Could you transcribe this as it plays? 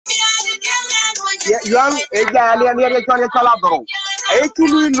Yuang lia chala bro. To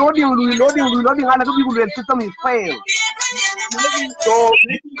loading ana to people system is fail. So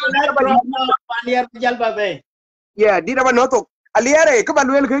yeah, did ever not to aliere ke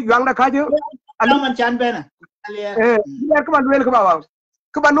baluel ke Yuang da kaje man chan bena aliere ke baluel ke baba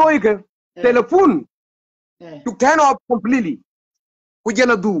ke banoi ke telephone to turn off completely ku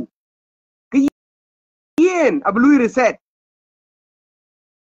jela du ke yen ablu reset.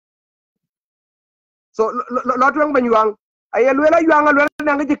 So lot wang ban Yuang ayelwela Yuang alwela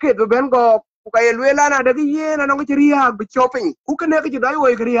nanga jeket do ben go ku ayelwela na de yen na ngo riak bi shopping ku ke ne ke dai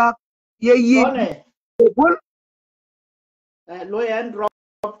wo ke riak ye yi pul lo yan drop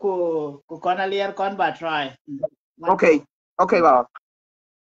ko kon alier kon ba try okay baba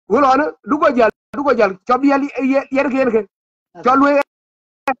wulon dugo jal chob yel yer ke cholwe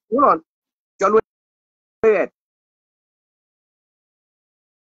wulon cholwe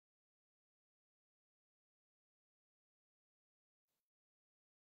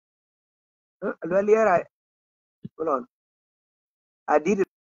alwela yer wulon I did it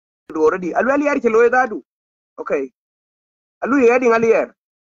already alwela yer ke loye dadu okay alu yer ding alier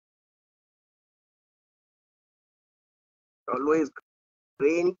always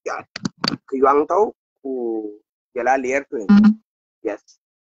rain chat ke Yuang tau ku jala ler tu yes.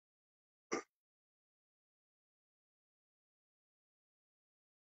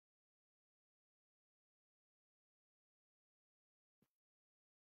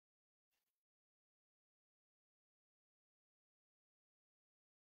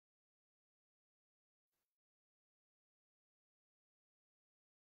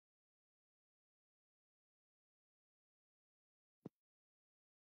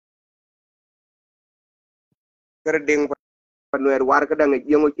 Kerding panuer war kadang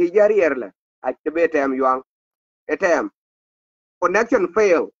yung chi jari erla achbe tem Yuang etem connection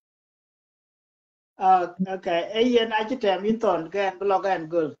fail. Okay ayen ajitem in Thon gan blog and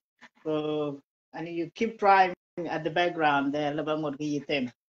good and you keep trying at the background there labangot ki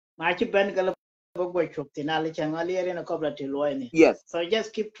yitem ma chi ben ga go chok tinali chang alier na kobla ti loini Yes, so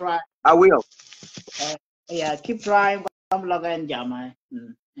just keep trying I will. yeah keep trying come log and jama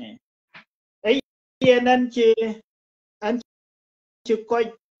ayen an chi ko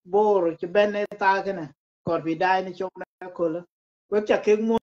bor chi ben ta kana kor bi dai ni chok na ko we cha ke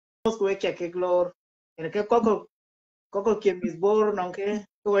mo we cha ke lor en ke ko kim is bor non ke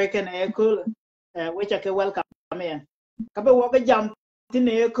we ken e ko we cha ke welcome men ka be wo ke jam tin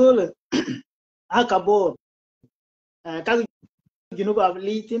e ko a ka bor ka junu ba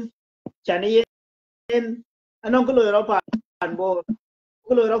litin chani en anon ko lo pa an bor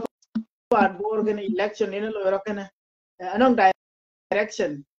ko lo pa an bor ken election en lo ro ken anon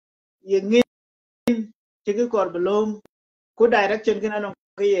direction ye ngi ti ke kor belum ko direction ken anon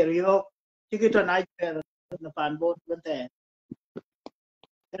ke ye rio ti ke to na na pan bor bente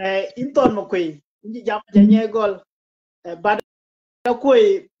in Thon mo kwe jam janye gol bad da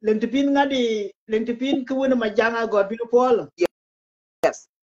kwe lentipin ngadi lentipin kuwena majanga god bi pol Yes.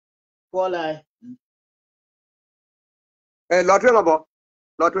 pola Lotwing abo.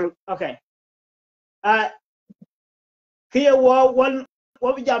 Lotwing. okay kiya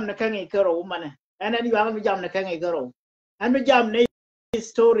wo jam na kangi karo mana anan yu ang jam na kangi karo an jam na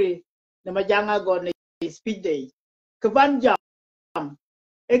story na majanga god na speech day kaban jam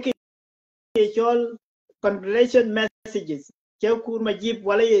eke chol congratulation messages ke kur majib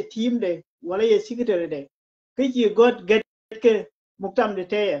wala ye team de wala ye secretary de ki god get ke muktam de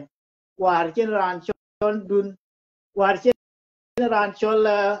te war chen ran chol dun war chen ran chol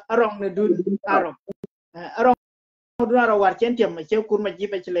arong ne dun arong dun aro war chen tiam che kur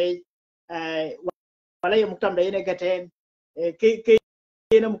majib chle wala ye muktam de ne gaten ke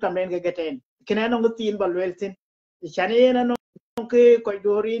ne muktam de gaten kina no tin balwel tin chane na no ke ko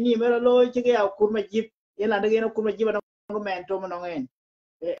dori ni mera lo che ke kur majib yela de no kur majib no men to no ngen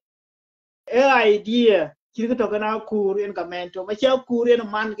idea chiri to kana kur en kamento ma cha kur en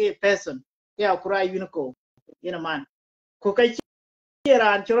man ke person ya kura uniko en man ko kai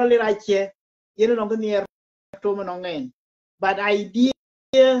ran choro le ra che yen no ngi to mo ngen but idea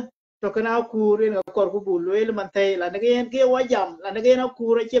to kana kur en ko ku bu le man te la ne en ke wa jam la ne na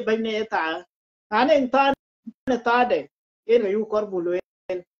kur che ban ne ta anen ta ne ta de en yu kor bu le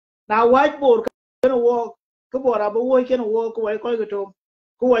na wa bor ka wo ko bora bo wo ke no wo ko ko to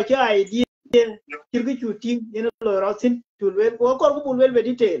ko wa cha idea kirgi chuting yen lo rosin tulwel ko kor ko bulwel be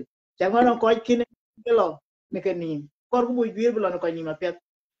detail changono ko kine lo ne keni kor ko buir lo ko ni mapet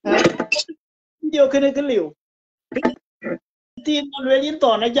dio kene kliu tin bulwel yin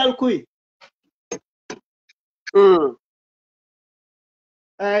to na jal kui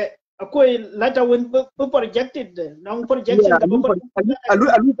Akoi later when projected non projection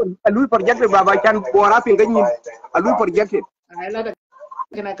alu projected baba kan bora pinga nyin alu projected I later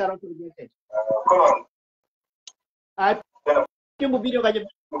kena karo projected I think video kaje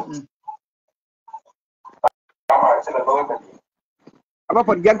aba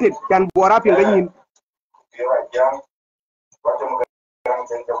projected kan bora pinga nyin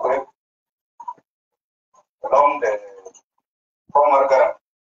along the former garden.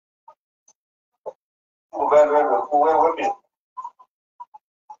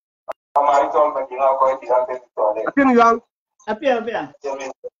 apia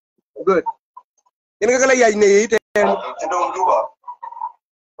good ini kala ya ne ite Juba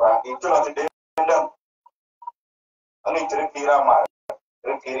itu nanti dendam ani kira mar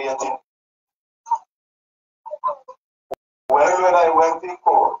kira tin when I went to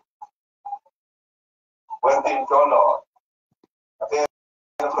court when in Tono okay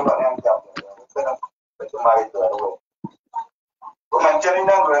kalau yang jam itu mari tu bukan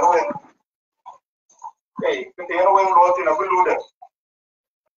cerita gue kita orang luar tu nak luda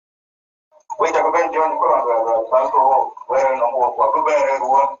we tak ben John ko bantu we nombor ko be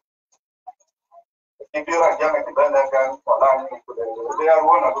ruan ibira jang ti ben kan wala ni ko de ya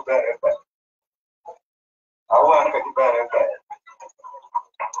ruan ko be awan ka ti be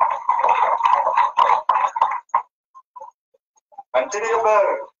antiri be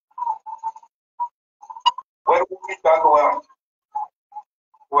we ku ta ko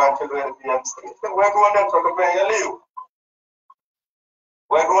wan te be diam street we ko ndam ko be ya liu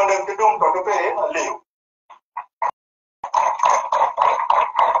we ko ndam ti dum ko be liu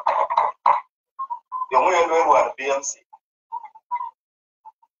yung mo yung luwan BMC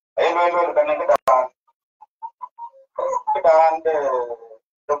ay luwan ka na kadaan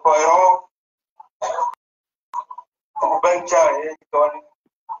de koyo bencha ton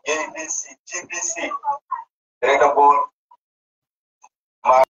ABC GBC reda bor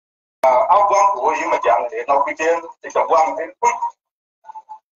ma awang ko yung majang de no kiten de awang de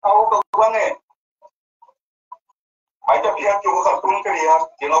aw ko wange ay ta biya ko sa tun kariya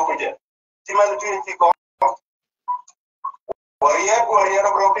de no kiten Timan tu ko warrior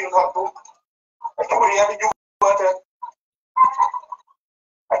broken satu itu warrior di Juba ada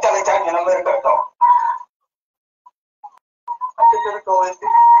acara-acara yang mereka tahu acara kau itu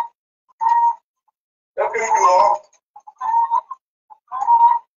tapi dulu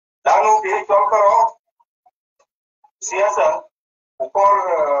lalu dia jual karo siasa ukur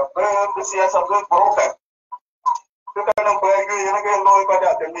bersiasa berbroken kita nak bagi yang kita loy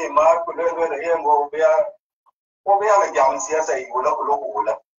pada demi mak kuda yang gua biar lagi jam siasa igulah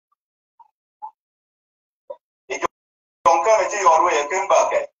gula itu jongkar aja orang yang kembang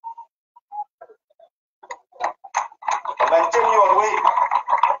ke macam ni orang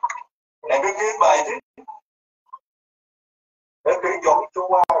yang kembang itu dari jom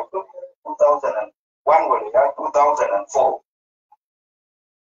Juba 2001 wala 2004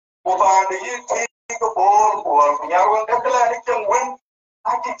 Juba ni ko bol nyarwan kakala ni changwen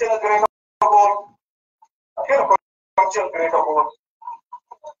aki chang greno bol akero ko chang greno bol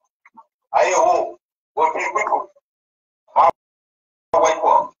ayo wo ni ko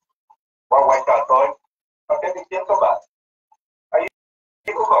ma wai ka toy ake ni chen ko ba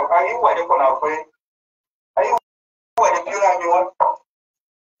ayo wa de ko na kwe ayo wa de pura nyon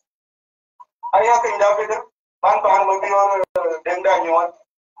ayo ka inda be man mo bi or dengda nyon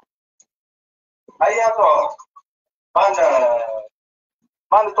ayah tu mana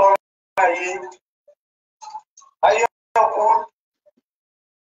tu ayah pun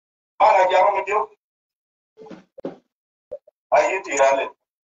mana jangan itu ayah tidak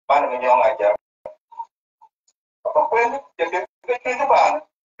mana Manyang Ajak apa pun jadi itu ban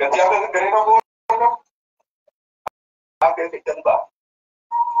ketika kerja baru akhir kita bah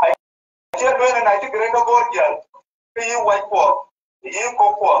ayah dua nanti kerja baru jalan ini white pot ini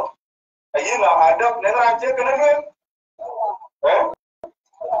kokot ayi lah ada negara aja kena kan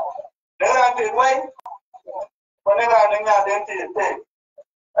negara aja wai negara negara ada ti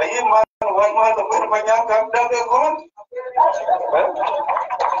ayi mana tu Manyang kan dah ke kon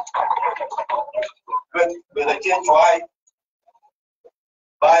bela chen chuai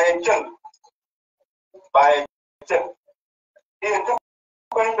bai chen itu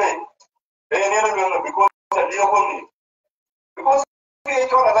kan be ni lu because dia pun ni because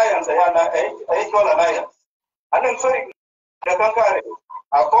Equal alliance, equal alliance. And I'm sorry, the country,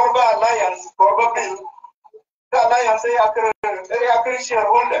 a Corba alliance, Corba bill, the alliance, they are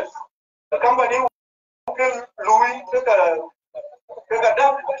shareholders. The company who can Louis took a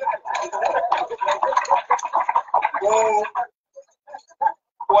dump.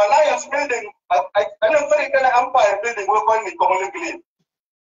 alliance building anan fari kana empire building wo ko ni community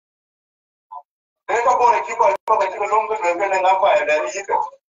eka bore ki ko ga ki longo be be na empire da ni ka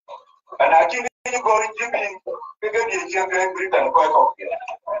ana ki ni go ri ki ke ga ni je ga Britain ko ko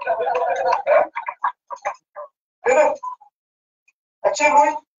ena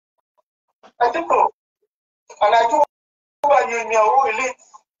achirui atiko ana tu ba ni o elite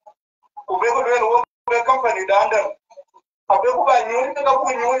ube ko do wo be company da under abe ko ba ni ka ko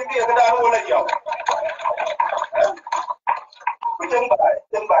ni ki ka da wala ya ku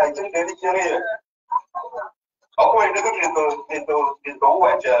jamba jin da ni kire akwai daga ni to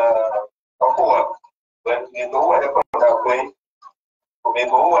waje akwai ni to waje ko da akwai ni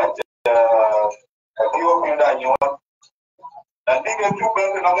to waje akiwa kwenda nyuma na ndike Juba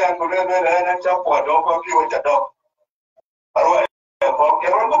na ga ko le na cha ko do ko ki o cha do arwa ko ke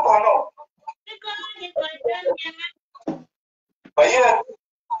ro ko no baye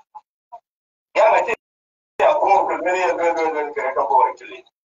ya ma ce ya ko ko ne ya ga ka ko actually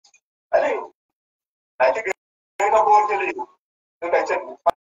ali na ce ga ko actually ka ce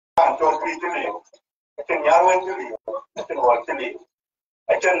an to ki actually ce ya ro actually ce wa actually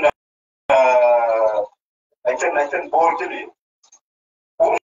ce na I can board to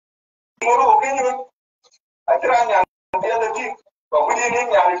Moro opinion, I try the other thing, but we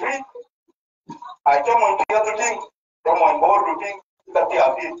didn't have free. I come on the other thing, come on board to think that they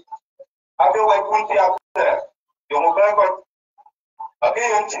are it. I feel like when they are there, you know,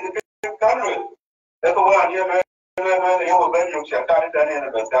 again, the country, that's the one you have been you shall carry that in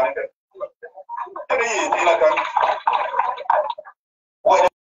the best.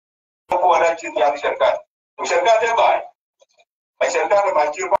 What I choose the shall we shall got it by. I shall got my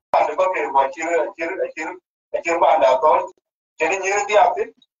children, the bucket, my children, I thought, getting near the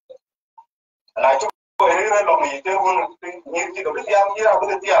outfit. And I took a little long, you don't need to go to the idea with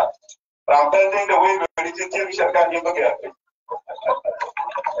the dear. But I'm telling the way where it is, you shall got you again.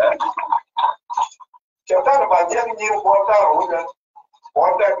 Shall talk about getting you water,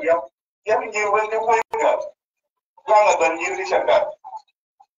 water, getting you when the way up. Younger than you shall got.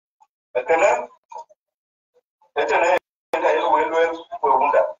 But then, it's an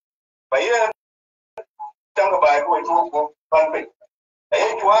well, by year, talk about going to country. I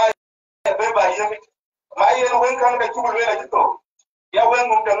hate why by year, my year when come the 2 million to go. Yeah, when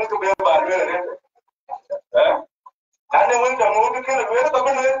we come to be about and then when the movie can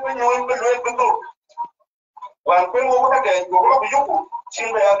when you went to go. One thing over again, you go you, see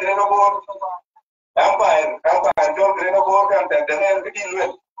me at the board. Empire, John Grenoble, and the name begin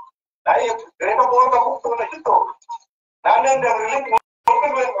with. I Grenoble to the Hito. And then the religion of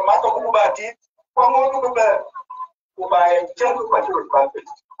Mato Kubati, from all to the bed, who by gentle material country.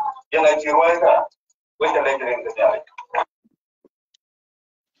 Young at Yuanga, with the later in the day.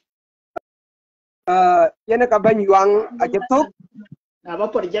 Yana ka ban Yuang Ajak tok. Apa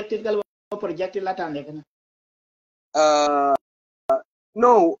projected latan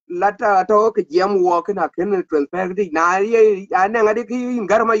No, lata to ke jam wo ke na ken 12 di na ye ana ngade ki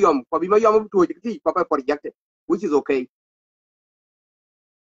ngarma yom ko bi ma yom to ki papa project which is okay.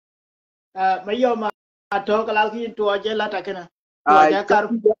 Mayo ma to kalau ki to je lata kana. Ai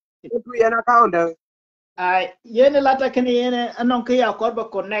tu yana counter. Ai yene lata kana yene anon ki ya ko ba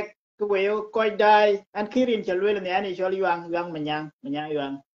connect ku we ko dai an kirin chalwel ne ani chol Yuang manyang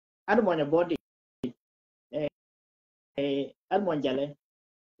Yuang. Anu mo nya body. An mo jale.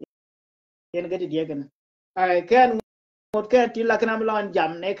 Yen gadi dia kana. Ai kan ngot ka ti la kana mlon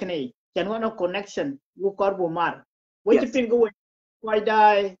jam ne kne. Chan no connection wu kor bu mar. Wo ti pin go ko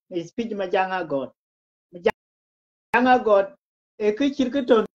dai speech ma janga god. Janga god e ke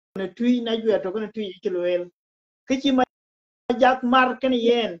chirketon ne tui na ju to kana tui kilwel. Kichi ma jak mar kan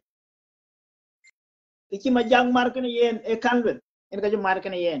yen. Kichi ma jak mar kan yen e kanwen. En ka ju mar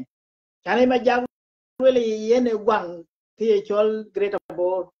kan yen. Chane ma jak wele yen e gwang ki chol greater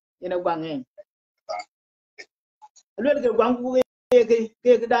bor yen e gwang en. Lwel ke gwang ku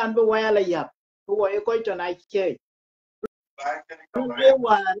ke dan be waya la yap. Ku wo e ko to na che. Ke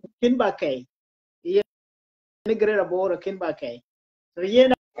wa kin ba kai. Yen e greater bor kin ba kai. So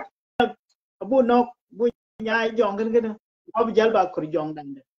yen abu nok bu nyaay jong kan ob jal ba kur jong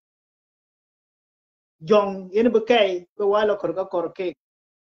dan jong yen be kay ko wala kur ka kor ke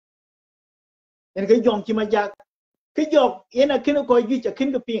en ke jong chi ma jak ke jok yen akin ko gi cha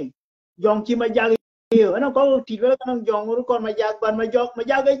kin ke ping jong chi ma jak hiyo ana ko ti wala kan jong ru kon ma jak ban ma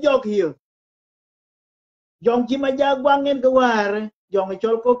jak e jok hiyo jong chi ma jak gwang en ke war jong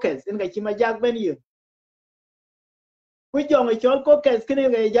chol ko kes en ga chi ma jak ben hiyo ku jong chol ko kes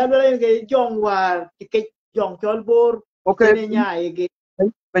kin ge jal wala ge jong war ke jong chol bor Okay. ne nyaay ge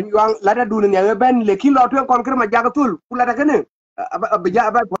ben yuang lada dun ne ben le kilo to kon kër ma jagatul ku lada kene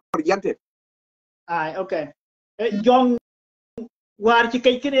abja ba project okay jong war ci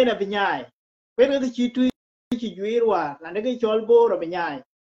kay kene na biñaay pe nga ci tu ci juir war la nga chol bo ro biñaay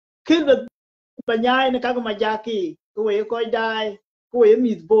kin da biñaay ne ka ma jaki ko we ko dai ko we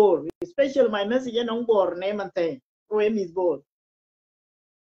mis bor special my message non bor ne man te ko we mis bor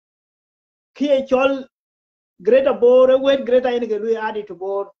ki e chol greater bor we greater ene ke lu adi to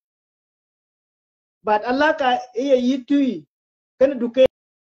bor but alaka e yitu kan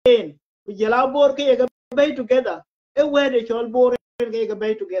duken ku jela bor ke ga bay together e we de chol bor ke ga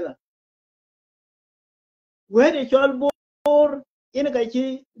bay together where the child bor in ga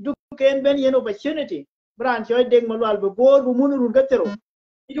chi du ken ben yen opportunity bran choy deng malwal be bor bu munuru gatero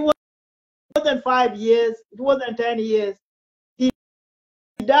it was more than 5 years it wasn't 10 years he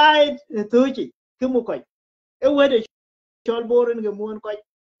died thuchi kumu ko e where the child bor in ga mun ko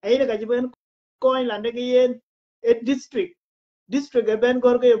ai ga ji ben coin land ga yen a district ga ben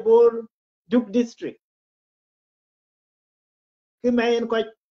gor ga bor duk district ki mayen ko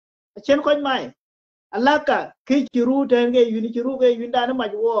chen ko mai alaka ki chiru ten ge yuni chiru ge yunda na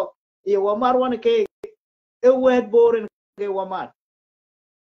majwo e wa marwan ke e wet boren ke wa mar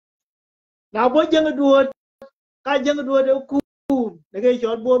na bo jeng duot ka jeng duot e ku de ge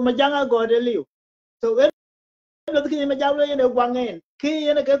chot bo ma janga go de liu so e no ki ma jaw le ne wangen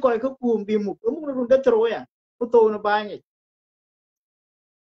ki ne ke ko ku kum bi mu no de tro ya ku to no ba ni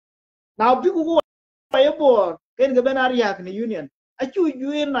na bi ku wa e bor ken ge benar yak ni union a chu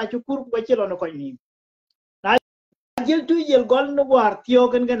juir na chu kur ko chelo no ko ni jil tu jil gol no war tio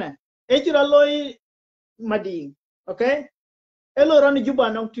gen gana e chira loy mading okay elo ran juba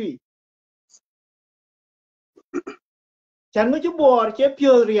nong tui chan ngu bor che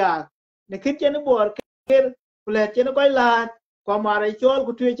pio ria ne kit chen bor ker plet chen ko la ko mare chol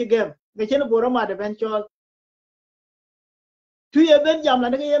ku tui che gem ge chen bor ma de ben chol tui e ben jam la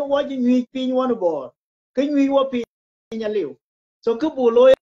ne yen wo ji nyi pin won bor ke nyi wo pin nya liu so ku bu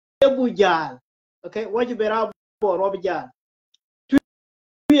loy e bu jal okay wo ji bera bor wo bi jal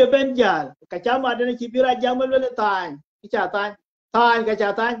tui e ben jal ka chama de ne chi bira jam le tan cha tan ka cha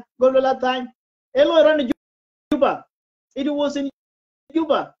tan go la tan elo ran Juba. It was in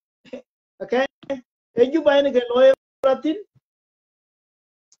Juba. Okay. E Juba ini ke loy ratin.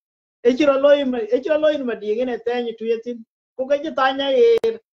 Echira loy ma dingi ne tanyi tuyetin. Ku ka tanya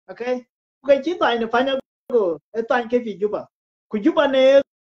er. Okay. Ku ka tanya fanya go. E tanya ke fi Juba. Ku Juba ne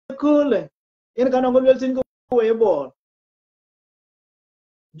kule. In kana ngol weltin ko we bor.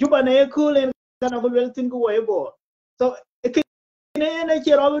 Juba ne kule in kana ngol weltin ko we bor. So ne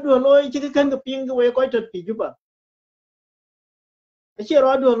chira do loy chi kan ga ping we ko tot fi Juba.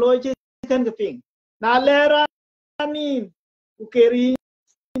 Chira do loy chi kan ga ping. Na lera ni ukeri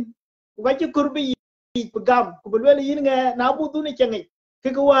ugachi kurbi pegam kubelwele yin nga na butu ni chengi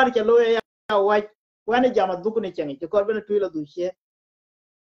ke ko war ke lo ya wa wana jama duku ni chengi ke korbe na tuila duche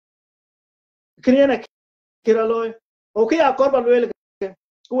kriena kira lo okay a korba lo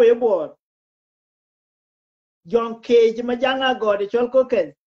ku e bor jon ke ji ma janga gode chol ko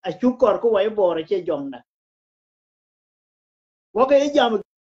ken a chukor ko wa e bor che jongna wo ke jam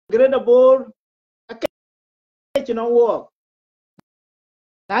greda bor ake chino wo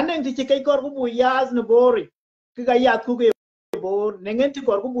nanen ti ke kor ku bu yas no bori ke ga yat ku ke bor nengen ti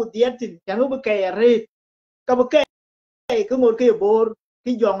kor ku bu dietin janu bu ke re ka bu ke cái ngồi kia bor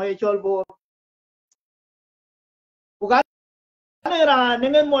cái dòng ấy cho bor bukan era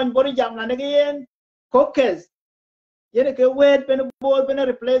nengen mon bori jam na nengen kokes yene ke wet pen bor pen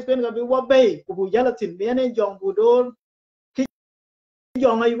replace pen ga bi wabe ku bu jala tin yene jong bu dor cái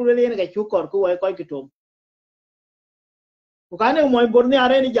dòng ấy ku le yene ga chu kor ku wai ko kitom bukan ne mon bor ni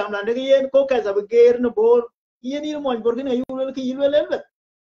are ni jam na nengen kokes ab ger no bor yene mon bor ni yu le ki yu le le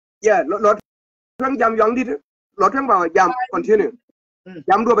yeah lo thang jam yang dit lo thang ba jam continue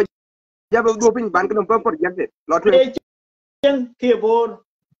jam do ba jam do pin ban kan project lo thang chen kia bor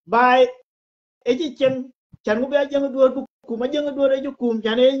bai e chi chen chan ku ba jang do ku ma jang do re ju kum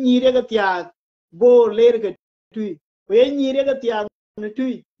chan e ni re ga tia bor le ga tui ko e ni re ga tia ne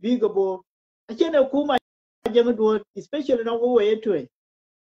tui bi ga bor a chen e ku ma jang do especially no wo e tui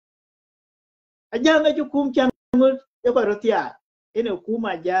a jang ga ju kum chan mu e ko ro tia e ne ku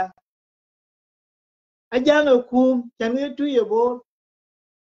ma ja a jang e kum chan e tui e bor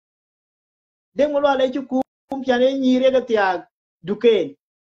deng mo le ju kum chan e ni re ga tia duken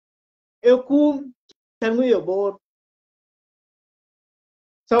e kum chan mu e bor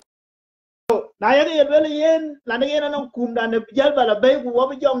na ya ke le yen la ne yen non kum da ne jal bala bay ku wo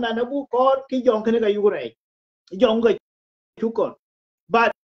jong da ne bu ko ki jong kene ga yure jong ga chu ko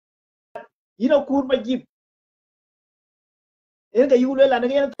ina kur ma jip en ga yule la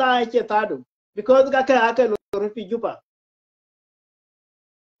ne ta che ta do because ga ka lo fi Juba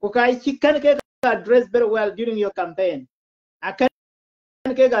ko kai chi kan ke address very well during your campaign I can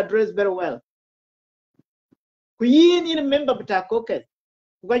ke address very well ku yin in member bita caucus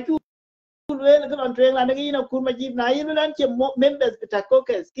ga chu well ga on train la ne ina kur ma jip na yin lan che members bita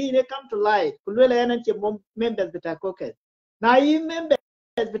caucus ki ne come to light ku le yan che members bita caucus na yin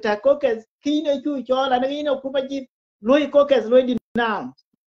members bita caucus ki ne chu cho la ne ina kur ma jip loy caucus loy denounce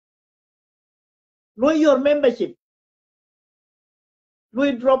loy your membership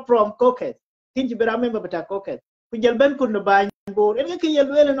loy drop from caucus kin ci bera member bita caucus ku jël ben kun ba bor en ki yel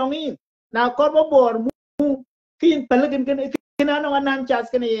wel no ngi na ko bo bor mu kin pelagin kin ano anan chas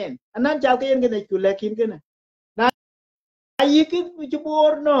ken yen anan chal ke yen ken ku lekin ken na yi ki ci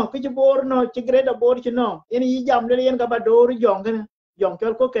bor no ci greda bor ci no en yi jam le yen ga ba dor jong ken jong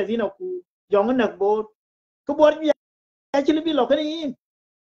chol ko kazino ku jong nak bor ku bor ya ci li lo ken yin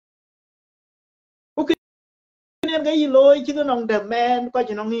ku ken ga yi loy ci no de men ko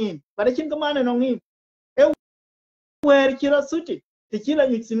ci no ngi ba de cin ko man no ngi e wer ci ra suti ti ci la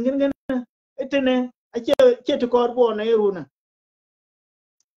ñu sin ngeen etene a che to kor bo na iruna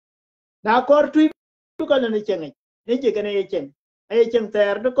na kor tu ka ne chenge ne je gane ye chen ay chen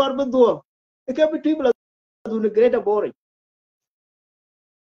ter de kor bu do e ke bu tu bla du ne greda bore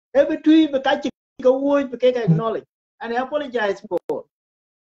e bu tu be ka chi ka wo be ke ka acknowledge and I apologize for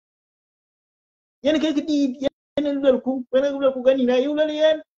yen ke di yen lel ku yen lel ku gani na yu lel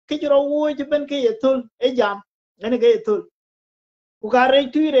yen ke ro wo je ben ke ye tul e jam ne ke ye tul ku ka re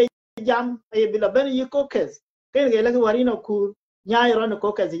tu re jam e bi la ben yi ko kes ke ge la wari no ku nya ro no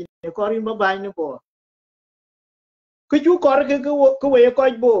ko kes ne ko rin ba ba ni bo ku chu kor ke ko we ko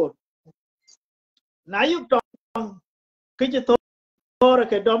bo na yu to ke ji to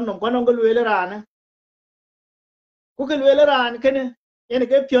ke dom no kono go le rana ku ke le ran ke ne ene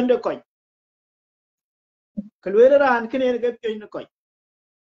ke pion de ko ke le ran ke ne ke pion de ko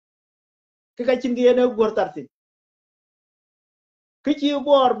ke ka chin ge ne gor tar tin ke chi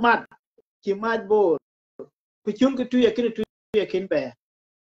bor mat chi mat bor ku chun ke tu ye kin be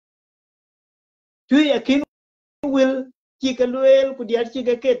tu ye kin wil chi ke le ku dia chi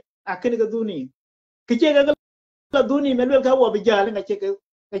ke ket a ke ga duni ke che ga la duni me le ka wo bi ja le nga che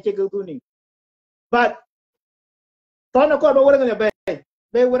ke duni but tono ko do wora nga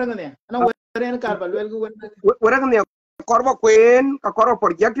be wora nga ne ana wora en kar ba le gu wora ne korba kwen ka korba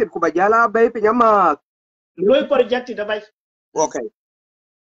projected ku bajala bay pinyama loy project da bay okay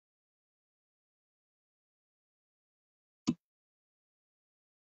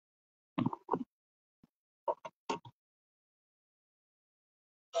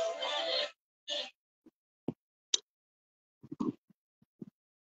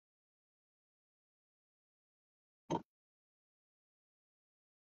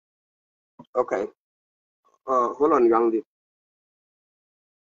okay hold on young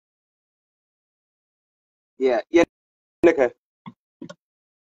yeah okay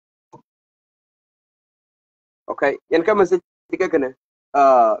okay yan ka message ka kana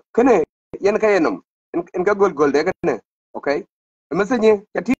kana yan ka yanum in ka gol de kana okay message ni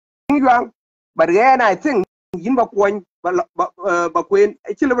ya tin yuang but again I think yin ba kwen ba kwen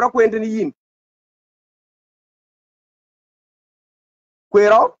chile bra kwen tin yin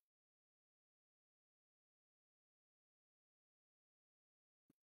kwero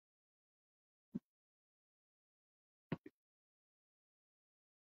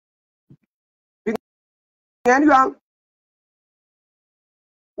yan yuang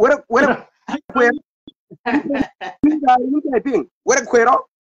wera kwen ping wera kwero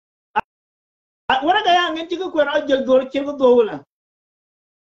wora ga ya ngin ci ko ra jël do ci ko do wala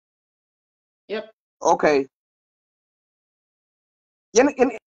yep okay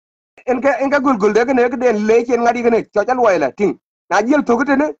yan en ka gul de ne den le chen ngadi ne cho chal wayla ting na jel to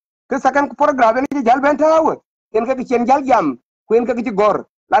gute ne ke sakan program ne jal ben taw en ka chen jal jam ku en ka ci gor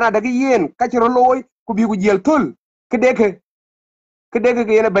lana daga yen ka ci loy ku bi ku jel tul ke de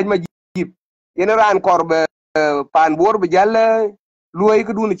ke yene bañ ma jip yene ran kor be pan bor be jal loy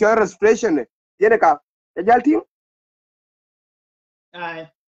ku dun ci registration ne yene ka jal ting ai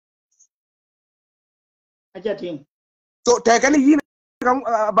aja ting so te kan yin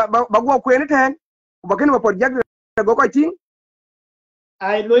ba go ku ne ten ba ken ba project go ko ting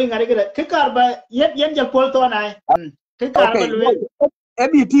ai loy ngari ke kar ba yen jal pol to nai ke kar ba okay loy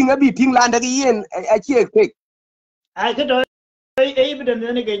abi ting landa gi yen a che fake ai ke do e bi den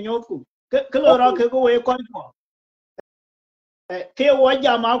ne ge nyot ku ke lo ra ke go we ko to ke wo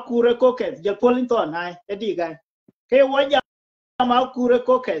jama kure ko ke jal pol to nai e di ga ke wo jama kure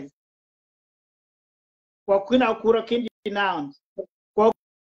ko ke kwa kuna kura kindi nouns kwa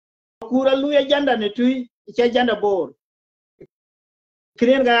kura lu ya janda ne tui che janda bor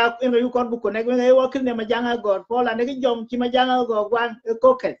kren ga en yu kor bu ko ne ga yo kren ma janga god pola ne jom ki ma janga go gwan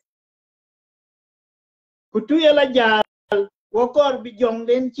ko ke kutu ya la jal wo kor bi jong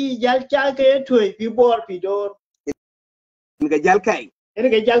den chi jal cha ke tui bi bor bi dor nga jal kai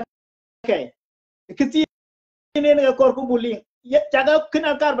en ga jal kai kiti ne ga kor ku bulin ya chaga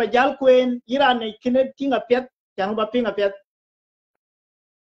kina kar ba jal kwen irane kine tinga pet jang ba pinga pet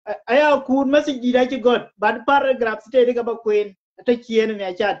aya kur message di da ki god bad paragraph ste ga ba kwen ta kien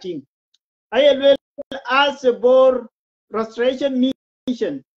ne cha ting aya well as a bor restoration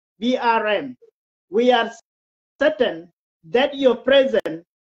mission BRM we are certain that your presence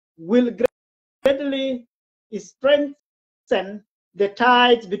will greatly strengthen the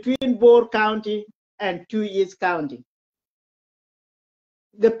ties between Bor County and Two East County.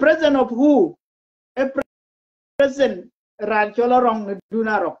 The presence of who? A president Ranchola Rong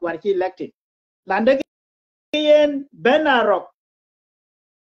Dunarok, where he elected. Landagian Benarok,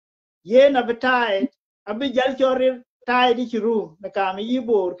 Yen of a tide, a big Jalchori tide each room, the Kami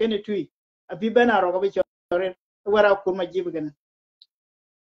Yibor, Kenetui, a big Benarok of each other, where I could my jibagan.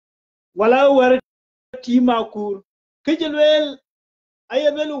 While I were Timakur, Kijel, I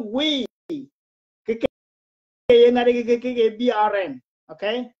will we. BRM,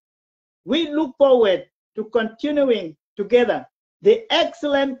 okay? We look forward to continuing together the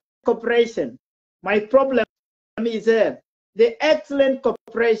excellent cooperation. My problem is here. The excellent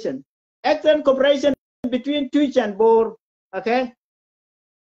cooperation between Twitch and Bor, okay?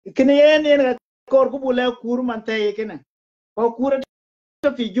 Kiniyen yen kor kubule kuru mantay kina. Ko kura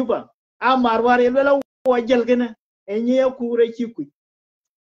to fi Juba. A marwar yelwela wajel kina. Enye kura chiku.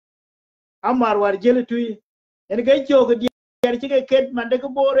 A marwar jel tuy. En ga chogo di yar chike ket mande ko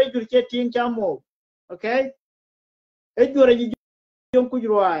bore jur che tin chamo. Okay? E jure ji jon ku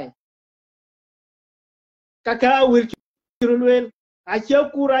jurwai. Kaka wil churulwel. A che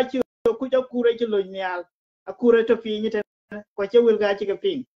kura chi ku ja kura chi lo nyal. A kura to fi nyite ko che wil ga chike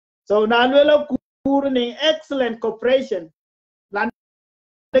ping. So na lwela kura ni excellent cooperation. Lan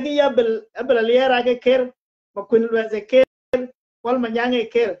dagi ya bel liera ke ker makun lweze ker wal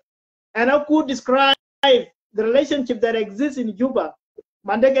Manyang ker. And I could describe the relationship that exists in Juba.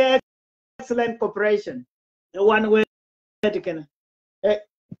 Mandege excellent cooperation. The one way to can.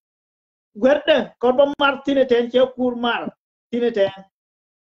 Where Korba Martineten, Chokur Mar, Tineten.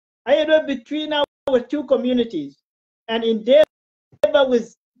 I know between our two communities and endeavor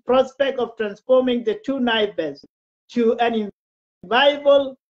with prospect of transforming the two neighbors to an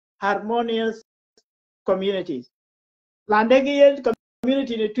viable, harmonious communities. Landegian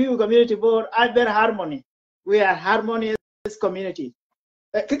community, the two community board are very harmony. We are harmonious communities.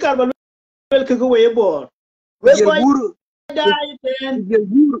 Kikarba will kick away board. We're going to die then.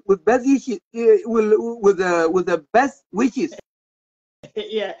 With best wishes, with the best wishes.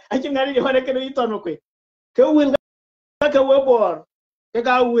 Yeah, I think I need to get Thon okay. Ko will ka we board.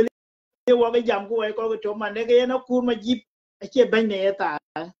 Ka will wa be jam ko ko to man ne na kur ma jip a che ban ne ta.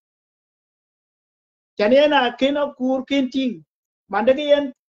 Chaniana kena kur kinting.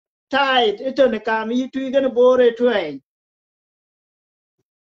 Mandagayan tied it on a cam you two gonna bore a train.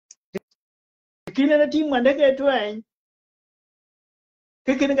 Killing a team Mandaga train.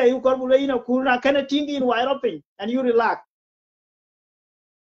 Kicking a you corporate Kuna can a ting in wide open and you relax.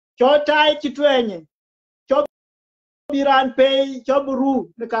 Short tied to train. Chop Biran pay, chop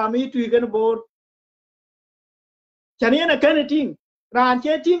roo, the cam you two gonna board. Chaniana can a ting. Ran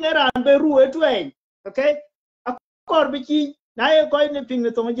getting around Beru a train. Okay? A corbichi, now you're going to ping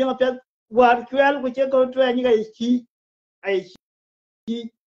the Tonga Pet. What 12 which you go to any guy key.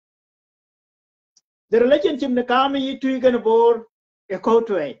 The relationship the kami you two can board a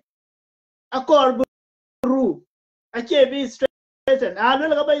coatway. A core ru. A chebi straighten. I don't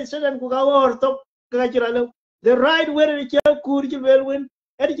know about straighten Kugawa or top Kajiralo. The right where the chair could you well win.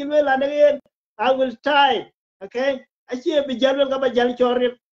 Edgy well and again. I will tie. Okay? I chebi Jalil Gaba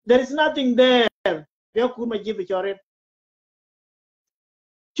Jalichori. There is nothing there. Yakuma Jibichori.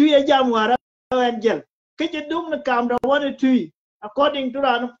 Tuya Jamwara and Jel. Could you do the camera 1 or 2? According to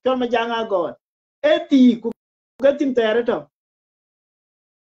Ran Manyang God. Eti kugatin tayarato.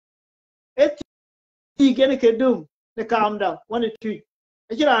 Eti kene kedum the calm down 1 or 2.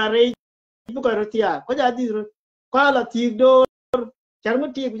 Ajira rage buka rotia. Koja dizro. Kala tigdo.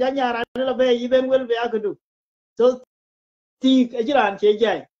 Charmuti kujanya la be even well be agadu. So tig ajira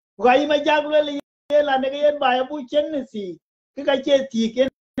anchejai. Ugai ma jagwele la negayen ba abu chensi. Kika che tig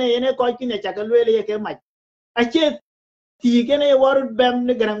ene ko kine chakalwele yeke mach. Ache tig ene warud bem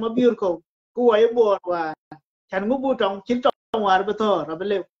ne garang mabur ko. ku wa bor wa chan ngu bu tong chin tong war ba to ra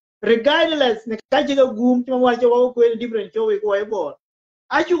bele regardless ne ka ji ga gum ti wa jo ko different jo ku wa bor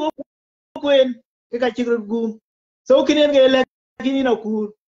a chu ko en ka chi gum so kinen ga le kini na kur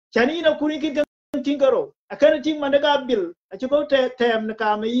chan ni na kur kin kan tingaro akan ting man ga bil a chu ko tem na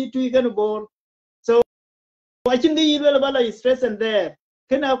ka me yi tu ga bor so watching the evil bala is stress and there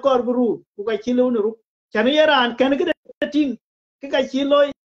can have core bru ku ka chilo no chan yaran kan ga ting ka chilo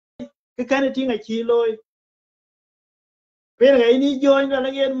ka kan ting a chilo pero ga ni join la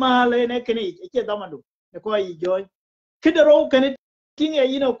ngeen ma le ne kini che damadu ne ko yi join kidero kan ting a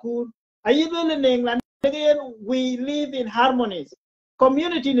yino ku ayi bele neng la ngeen we live in harmony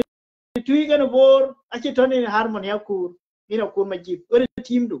community ni tu ga no bor a che ton in harmony akur yino ku majib ore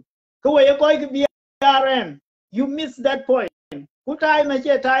team du ko ye ko ke BRM you miss that point ku time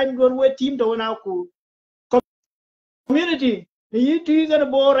che time gon we team to na ku community you tu ga no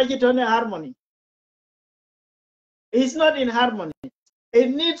bor a che ton in harmony it's not in harmony it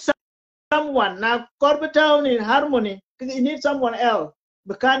needs someone now corporate town in harmony you need someone else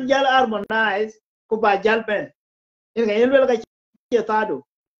bekan jal harmonize ku ba jal ben in ga yelwel ga che tadu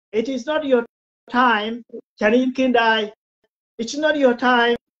it is not your time chanin kin dai it's not your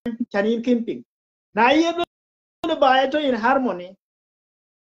time chanin kin ping na yelwel ba to in harmony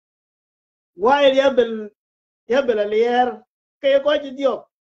while yabel alier ke ko ji dio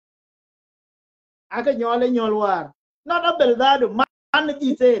aka nyole nyolwar not abel dadu man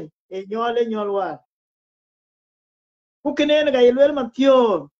ji sen e nyole war kukinen ga yelwel man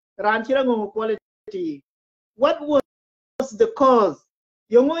tio ran chira ngo quality what was the cause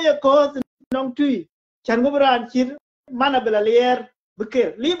yongo ye cause nong tui chan go ran chir mana belalier buker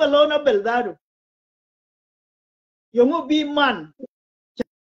leave alone abel dadu yongo bi man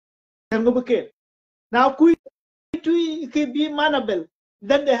chan go buker now kui tui ki bi manabel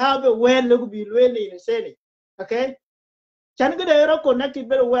then they have a well look be really in say okay chan go they are connected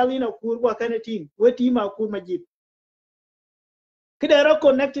very well in a kur wa kind of team we team a kur majib they are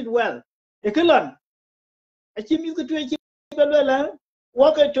connected well ekelon a chimi ko tui belwela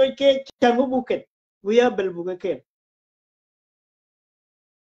waka toy ke chan go buket we are bel buket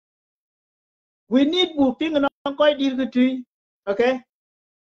we need bu ping na ko dir ko tui okay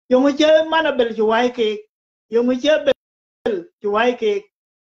yongo che manabel ju wai ke yongo che bel ju wai ke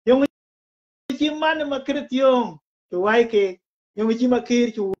yongo chi man ma kritiong ju wai ke yongo chi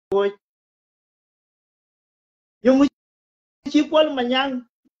makir ju wo yongo chi pol manyang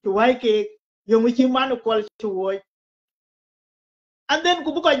ju wai ke yongo chi man ko ju wo and then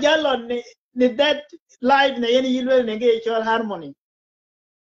ku ko jalon ni that live na yeni yilwel ne ge chol harmony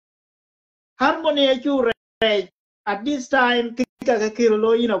e chu re at this time kika ka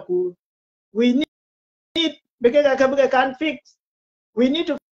kirlo ina ku we need because ka can fix we need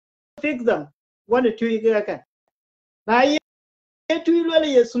to fix them one or two kika na ye tu yilwel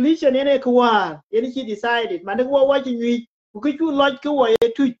ye solution ene kwa yeni chi decided man ko wa chi nyi ku chu lodge ko wa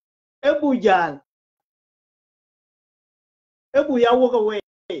ye tu ebu ya walk away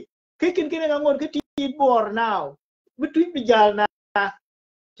kikin kine ngon ke ti bor now between bijal na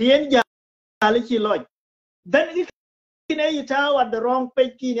tien jal chi lodge then kine yita at the wrong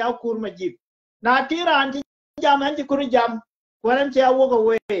page kin ya kur majib na tiran ti jam an ti kur jam kwaran ti walk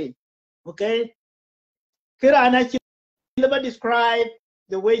away okay kira na chi leba describe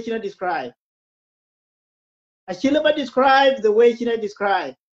the way she describe a chi leba describe the way she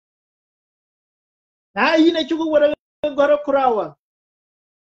describe na yine chugo wara goro kurawa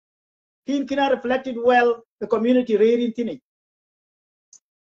kin kina reflected well the community reading tini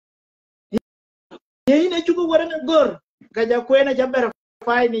yine chugo wara gor gaja kwena jabera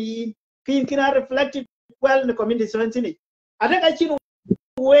fine yin kin kina reflected well in the community so tini I think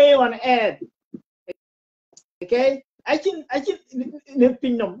way on air okay I think ne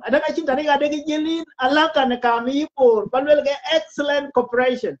pinom I think tani ga de gelin alaka na kami por balwel ge excellent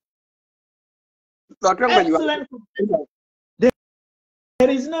cooperation excellent there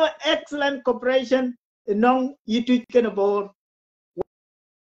is no excellent cooperation among you two can about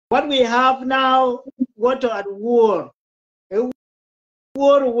what we have now what at war a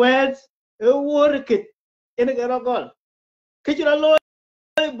war words a war kit in a garagol kichira lo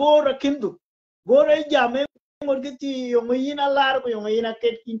bor kindu bor e jame ngor kiti yongo yina lar ko yongo yina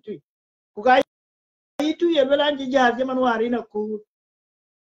ket kintu ku ga yitu ye belanji jar jaman wari na ku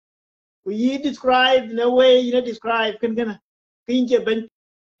yi describe in a way you describe kan gana kinje ben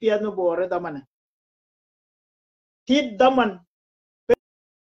piano bor da mana tit daman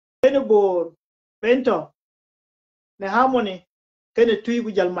ben bor bento ne harmony kene tui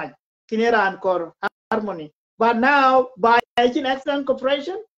ku jalmaj kinera ankor harmony but now by excellent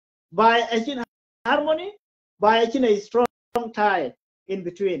cooperation by a harmony, by a strong tie in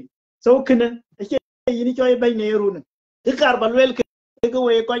between. So can you enjoy by Nerun? The carbon well take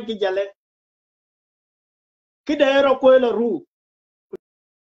away quite jale. Kidero quella ru,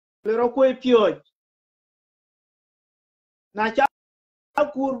 Leroque pure. Nacha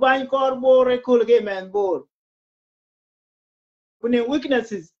kurban corbore cool game and board. When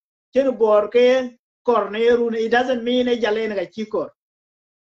weaknesses, Chen Borke, Cornerun, it doesn't mean a Jalena Chicor.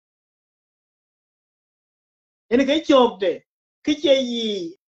 In a case of the Kitche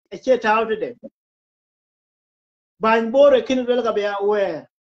ye a chet out of them. Van Bore can be aware.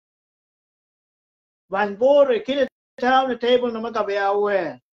 Van Bore kill down the table no matter be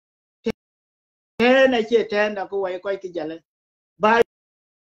aware. 10 a chet 10 a go away quite jale. By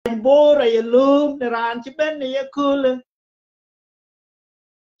Bore a loom the ranch ben a cool.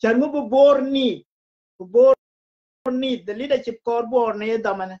 Chanubu bore need. Bore need the leadership core born near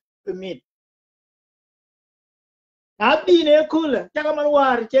Daman to meet. I've been a cooler. Jagaman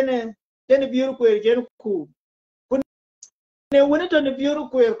war, Jenny beautiful, Jenny cool. When they went on the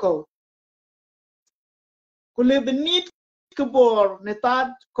beautiful coat, could live beneath Kabor,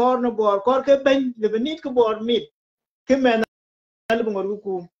 Netat, corner board, corker ben, live beneath Kabor meat. Kim and album or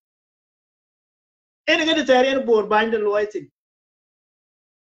Ruku. Any vegetarian board bind the loiting.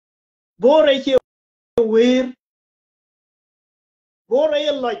 Bore a here wear. Bore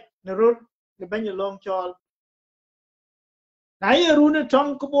a light, the road, the bench long chawl. I run a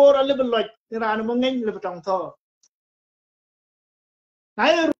tongue bore a little like the Ranamong live tongue thaw.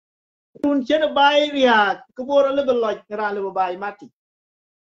 I run chen by Ria, Kubor a little like the Ralabu by Mati.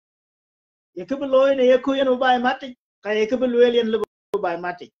 You could be low in a Kuyan by Mati, I could be William Libu by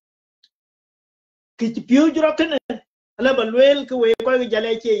Mati. Kitty Pew Drocken, a level well to wake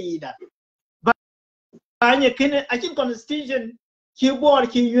Jaleche either. But I can constitution, you bore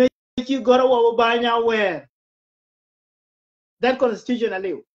you got over by now where. That constitution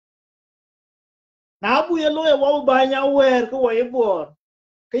allow. Now we allow a wall by now where go away board.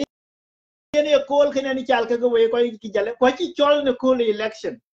 Can you call can any child go away quite you call the cool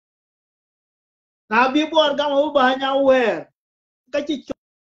election? Now be born come over by now where. Can you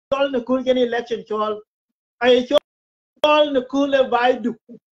call the cool election chol? I call the cooler by do.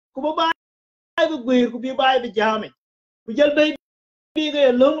 Come by the weir could be by the jammy. We just be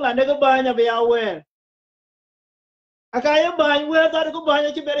a long like never buy a be aware. I can't buy where that go buy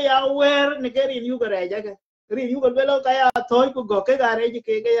a very aware and get in you got a jacket. You got below Kaya toy could go,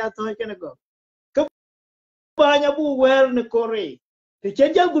 Kaya toy can go. Come buy a boo where the corre. The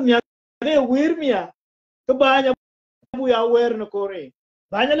change of Gunya, they wear me. Come buy a boo aware in the corre.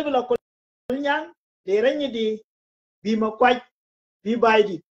 Buy a little of Nyang, they ring you be more quite be by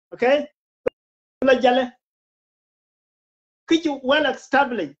it. Okay? Jale. Could you well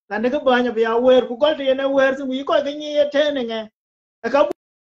established and the Banya be aware who got in aware so we got a turning a couple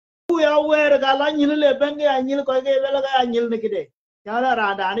we are aware of a you benga and you go and you'll make it. Yara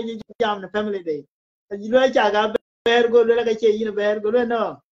Rada, you jam the family day. And you like a bear go like a chain in a bear go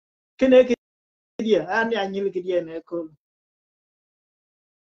no. Can I get you and you'll get in a cool.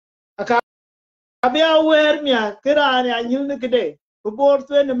 A car be aware me, Kirani and you'll make a day. Who bought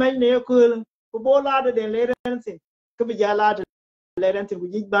when the man near cool, who bought louder than later anything. Could be Jala. Let them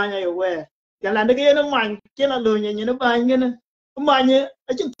to buy aware. Yalan again of mine, can alone and you buying in mine.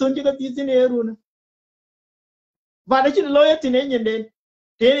 I just don't get this in a room. But I should lawyer in Indian then.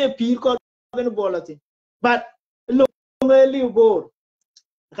 They appeal called a bulletin. But look, only board.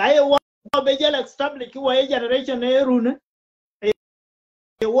 I want to be established a generation a rune.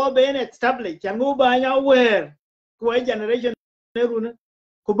 A war being established and go by aware. Quite generation a rune.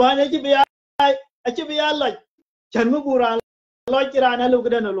 Kubana to be like Chanmubura. Like Rana look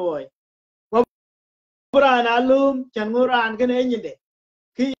at an alloy. Brana loom, Chanmuran can engine day.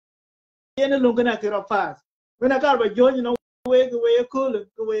 Key in a looking at your fast. When I got by joining away the way cool,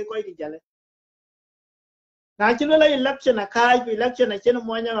 the way quite jelly. Naturally, election a kai, election a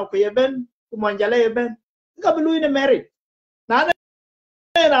Chenamanya of Kuyaben, Kumanjale Ben, Gabalu in a merit. Now,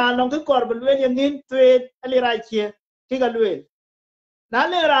 there are no good corporate William in trade, a right here, take a way. Now,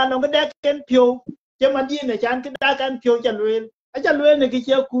 there are no deck and pew, Gemandina, Chankin and Pio Jalwell. I just learn the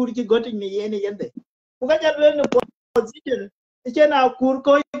kitchen could you got in the end. Who got that learn the position? The channel could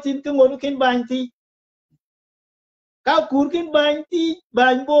go into Molukin Banty. Cow Kurkin Banty,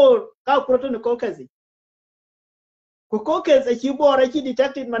 Ban Board, Cow Proton Caucasy. Caucas, a she bore, she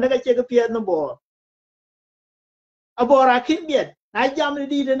detected Managa check appeared on the board. A board I can't get. I jammed the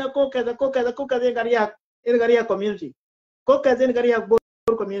deed in a caucus, in Garia community. Caucus in Garia board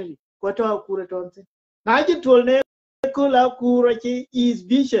community. What our Kuraton. I just told Kula Kurachi is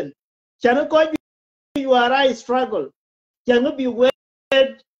vision Channel call you are I struggle. Channel be word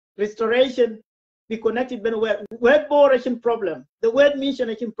restoration be connected with word boration problem, the word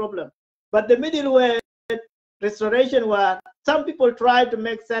missionation problem. But the middle word restoration where some people try to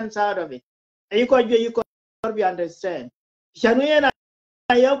make sense out of it. And you can be understand. Channel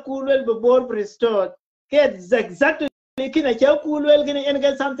I cool well before restored. Get exactly can I cool well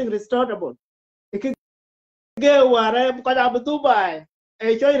get something restorable. It can get where because I have Dubai.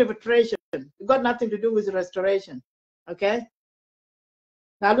 A joy restoration. It got nothing to do with restoration. Okay?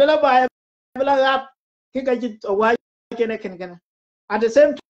 Now we'll buy up kick a white at the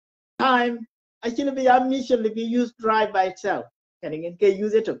same time, actually be a mission to be used dry by itself. Can you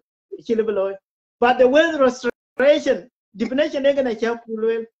use it to but the word restoration, definition they're gonna help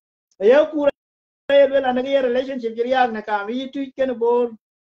you well and a relationship you can board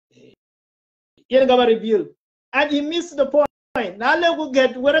review. And he missed the point. Now let go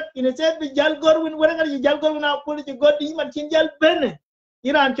get work in a set with Jal Gorwin, whatever you Jal Gorwin out political got him and Chinjal Ben.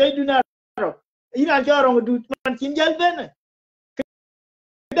 Iran Choy do not. Iran Jorong do Chinjal Ben.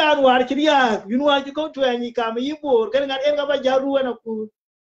 Down war Kiria, you know how to go to any come you board, getting an Engaba Jaru and a cool.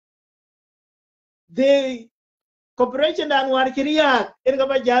 The cooperation down war Kiria,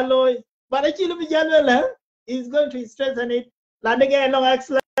 Engaba Jalo, but a Chilu Jalo is going to strengthen it. Landaga along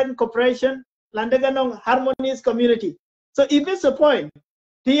excellent cooperation, Landaga along harmonious community. So if it's a point,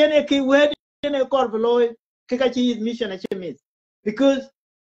 DNA key word in a corporate Kikachi mission achievement because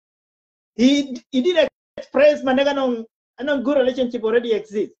he did express Managanong and good relationship already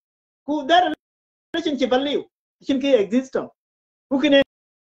exists. Who that relationship value can exist? Who can at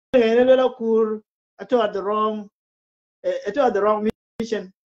the wrong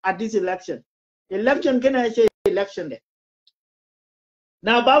mission at this election? Election can I say election day.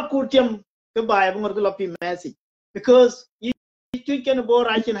 Now about Kurtium goodbye, I'm going to be message. Because you can go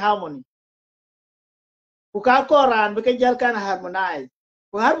right in harmony. Koran because you can harmonize.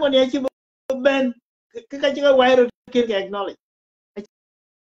 Harmony actually ben kikachiga wire can acknowledge.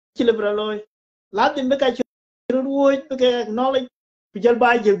 Chilibra Latin because you would acknowledge Pijal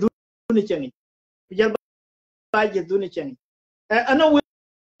by Judunichang. Pijal by Judunichang. I know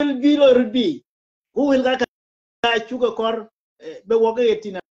will be who will get a sugar core be walking it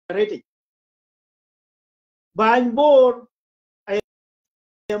in a rating. By board, I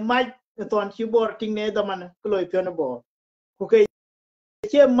might Thon keyboard thing near the man, Chloe piano board. Okay,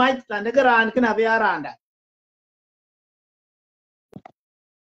 here might and the grand can have a randa.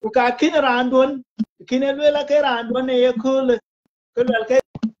 Uka kin around one, Kinelwella around one a cool,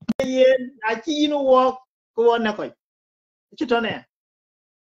 I see you walk, go on a coin. Chitone.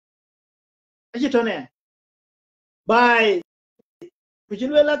 Chitone. By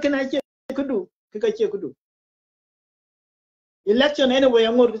Puchilwella can I could do, Kikachi could do. Election anyway,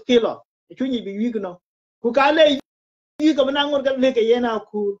 I'm going to kill. It will be you know. Kukale, you come and work like a yena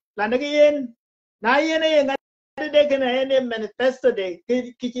cool. Landagain, Nayan, they can any manifesto day,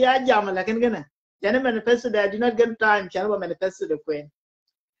 Kikia Jama like an Jana manifesto that I do not get time, Channel manifesto the queen.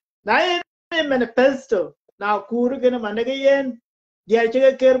 Nayan manifesto, now Kurugan Mandagayan, the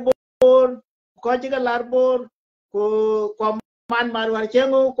Ajak Kerbor, Kojiga Larbor, Command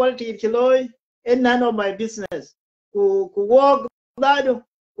Marwachango, quality Kiloi, and none of my business. Who walk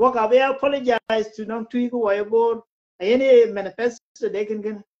walk away, apologize to non tweak or board. Any manifesto they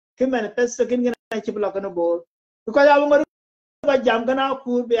can manifesto can get a chip on a board. Because I want to jump now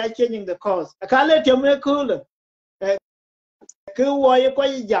could be changing the course. I can't let you make cooler. Cool why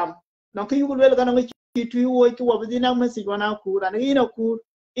quite jump. Now you will welcome to within a message one out cool and in a cool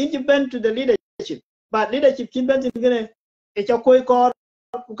independent to the leadership. But leadership can be a chocolate core.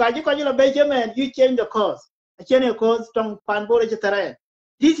 Benjamin, you change the course. This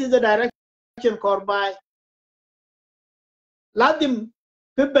is the direction called by Ladim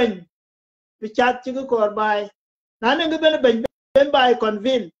Pippen, which chat chicken called by Nanan by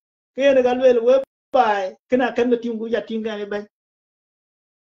convene. Can a galwell by can I come the team Guja Tinga?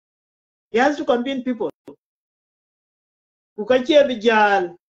 He has to convene people. Who can cheer the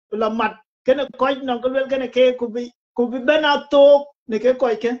jar, Lamat, can a coin uncle will get a cake could be ben out to Nika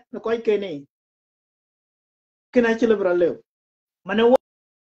Koike, the Koike. Can I chill over a little? Mano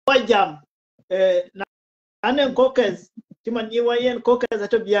jam, Nanan cockers, Timan Iwayan cockers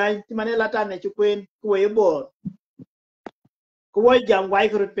at a behind, Timanelatan at your queen, who a board. Kuwai jam,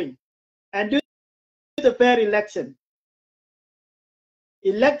 white ripping. And do the fair election.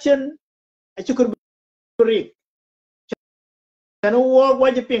 Election, I could read. Can walk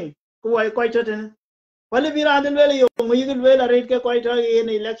what you ping, Kuwai quite certain. Well, if you're on the valley, you can well a rate quite in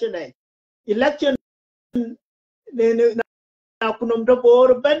election day. Election. Now, Kunum to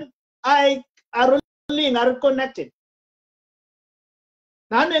board Ben, I are linked, are connected.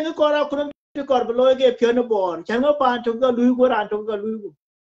 Nan engu kora kunum to kor below ge piano bor. Chango pan to go lugu ran to go lugu.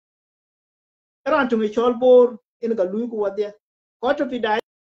 Ran to me chol bor in ga lugu what there. Got to be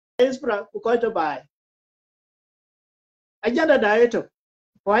diaspora who got to buy. Agenda dieto.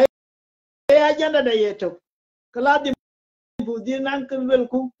 Why agenda dieto? Kaladi budin nan kun wel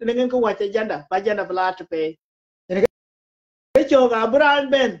ku dengan ku watch agenda. Agenda bla to pay. Cho ga brand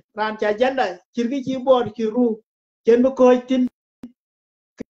ben ran cha agenda chirgi chi bor chi ru chen bu ko tin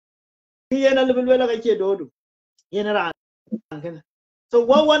yena level wela ga che dodu yena ran ken. So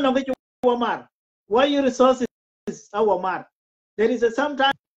what one of you mar why your resources our mar there is a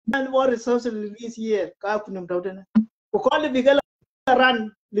sometime more resources this year ka kunum tawten ko ko le bigala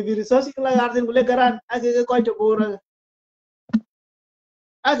ran le bi resources la garden gule garan age ko to bor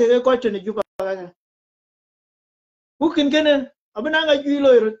age ko to ne Juba ga bukin ken abana ga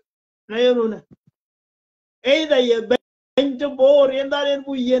juilo na yoruna either you bend to bor in that in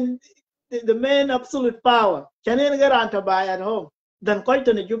buyen the main absolute power chanen garanta buy at home then quite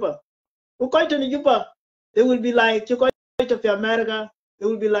to Juba who quite to Juba they will be like you quite to America, they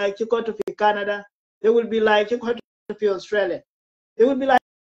will be like you quite to Canada, they will be like you quite to Australia, they will be like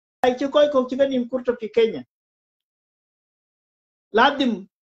you quite to in Kurta Kenya ladim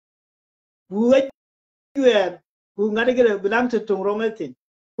who who ngada belong to Rongatin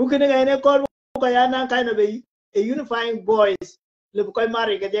who can get call kayana kind of a unifying voice le ko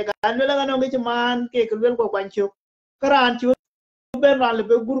mari ga de kan le nga no ngi man ke ko wel ko kwancho karan chu ben ran le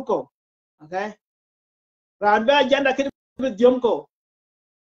gurko okay ran ba agenda ke diom ko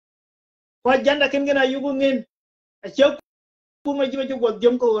agenda ken gena yugo ngin a chok ku ma jiba ko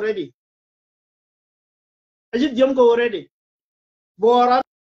diom ko already a jit diom ko already bora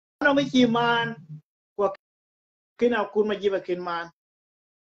no ngi man ko kina ku ma jiba ken man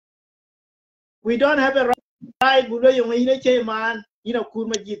we don't have a right bu le yo ngi che man ina ku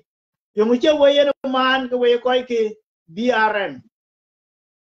ma jit yo ngi che we man ko we ko ke BRN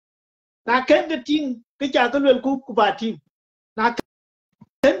na ken ke ting ke cha ko le ku ba ting na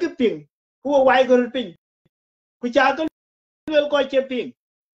ken ke ping ku wai ko ping ku cha ko le ko che ping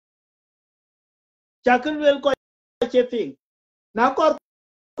cha ko le ko che ping na ko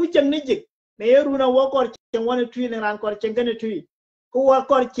ku chen ni jik ne yeru na wo ko chen wona tui ne ran ko chen ken tui ku wo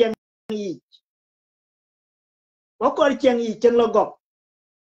ko chen yi wo ko chen yi chen lo gok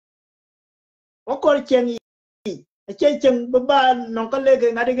wo ko chen yi a chen ba non ko le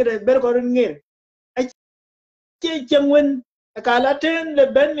ke ngade ke ber ko ngir a chen wen ka la ten le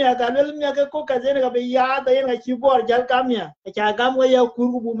ben mi ka le mi ka ko ka zen ka be ya da yen ga chi bor jal kamya a cha gam ga ya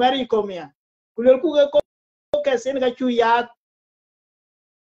ku bu mari ko mi ku le ku ko ka sen ga chu ya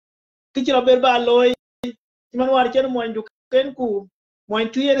ki chi ber ba loy man war chen mo ndu ken ku mo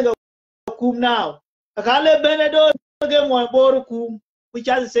tu yen ga kum now akale benedo ge mo bor kum which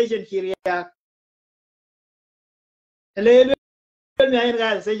has session here ya le me ayin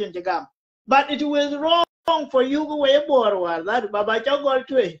ga session jagam but it was wrong for you go way bor war that baba chagol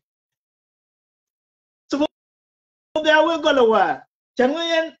twe so there we go war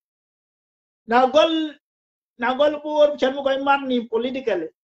chanwen na gol bor chan ko man ni politically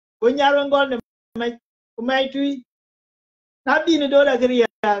ko nyaro gol ne mai tui na bi ni do la kriya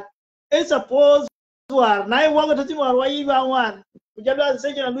it's supposed war na I waga to timor wa yi ba wan kujalo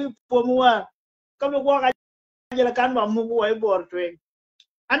session lu po mu wa kam ko ga jela kan ba mu wa bor twe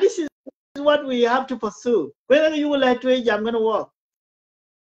and this is what we have to pursue whether you will let to jam gonna work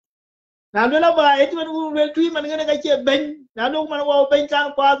na lo la ba et man will twi man ngene ga che ben na lo man wa ben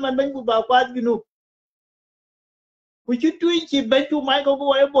kan kwa man ben bu ba kwa ginu ku chi twi chi ben tu mai ko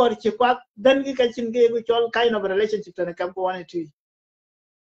wa bor chi kwa dan gi ka chin ge ku chol kind of relationship to kam ko wan twi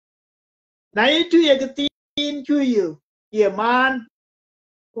na yi twi ye tin chu you ye man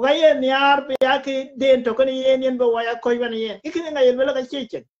kugaye niar pe yake den to kani yen yen bo waya koy wan yen ikini nga yen wala ka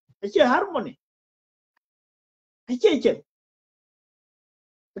chechen ache harmony achechen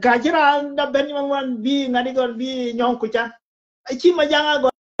ka jira da ben wan bi ngadi gon bi nyong ku cha achi ma janga go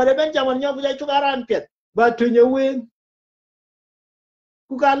re ben jamon nyong ku cha chukaran pet ba to nyewen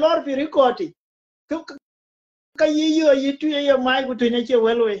ku ka lor fi rikoti ka yi yo yi tu ye mai ku to nye che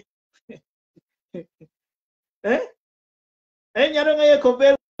welwe eh nyaro nga ye ko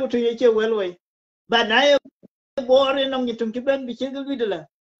be ku to nye che welwe ba na ye bore nong yitum ki ben bi chegel widala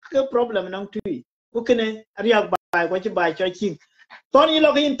ke problem nong tui ku kene riak bai ko chi bai cho ching ton yi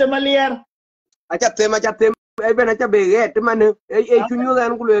lo kin temalier acha tem e ben acha be get man e chunyu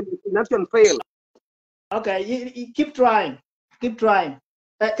gan ku le nation fail okay you keep trying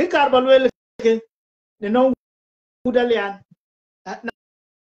ke kar balwel ke ne no udalian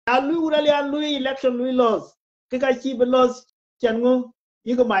lui uralian lui election lui loss ke ka chi be loss chango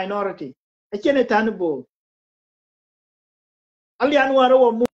yigo minority a chene tanbo alian waro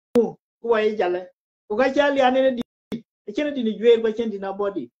wo mu ko ay jale ko ga jali ane di a chene di ni jwer ba chen di na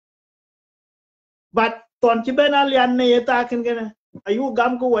body but ton chi ben alian ne ta ken gena ayu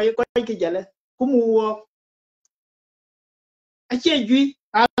gam ko way ko ki jale ku mu wo a che jui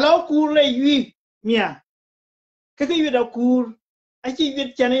alo kur le yui mia ke yu da kur a chi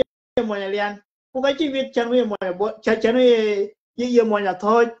wit chane mo alian ko ga chi wit chane mo bo chane ye mo nya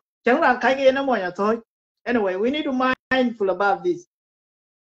thôi chẳng là cái kia nó mọi thôi. Anyway, we need to mindful about this.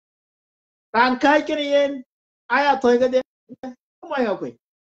 Ran kai kiriyen aya thôi cái đấy mọi người quên.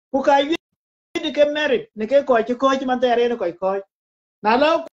 Ku kai vi cái merit ne cái coi chứ coi chứ man tare nó coi. Na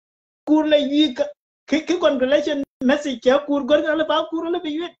lo kur le yi cái congratulation message cho kur gor nó ba kur le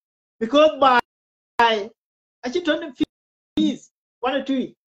bi because by I just turn fees 1 or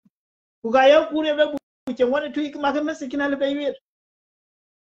 2. Ku ga ya kur le bu che 1 or 2 ma cái message na le bi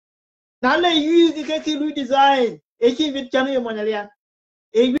na le yi cái lui design e chi vit chane mo nyalian.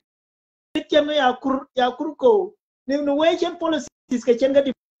 E chen ya kur ko no way chen policies ke chen ga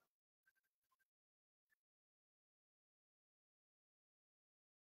di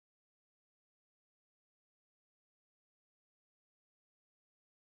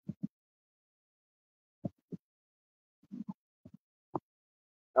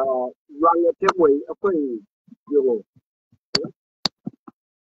Yuang te moy akoy yo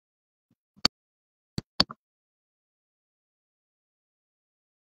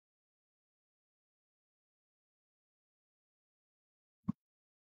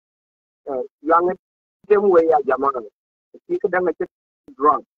Yuang te moy ya jama ki ka danga ci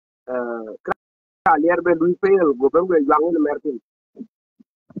drop ka lier be lui fail go ben go Yuang ne mertin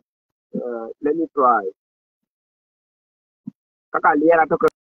let me try ka lier ato ko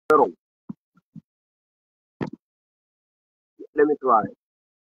wrong let me try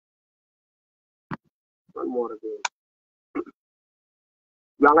one more again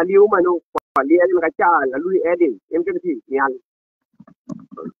Yuang aliu manu pa lier ka cha la lui edit em ke ti nyal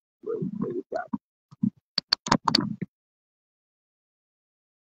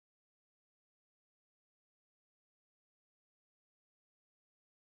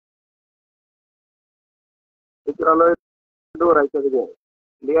Ikra lo do ra ke de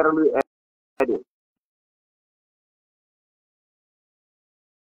lier lui edit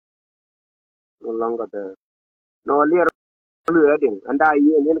no longer the no lier lui edit anda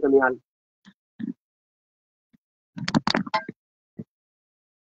yi ne ka nyal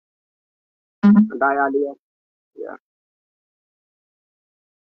anda ya lier yeah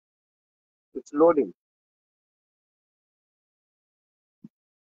it's loading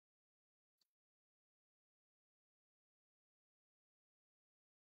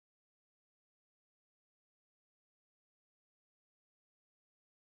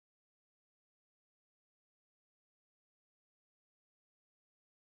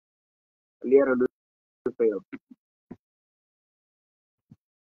lier lui fail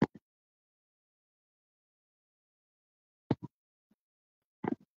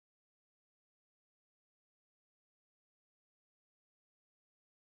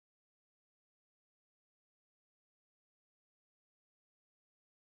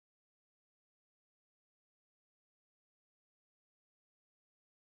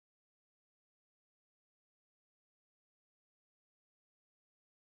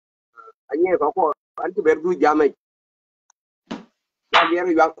anye ko anti berdu jamai lier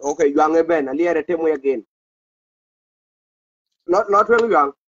Yuang okay Yuang e ben lier te moy again not well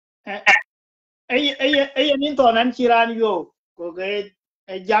Yuang ay nin to nan chiran yo ko ke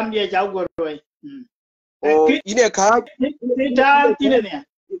jam dia jaw gor roy o ine ka ti ta ti ne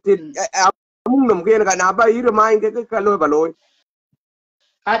amung nam ke ka na ba ire mai ke ka lo ba lo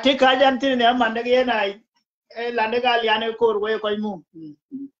a ti ka jan ti ne man de ye na la de ga liane ko roy ko mu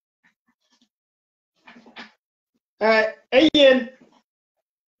yen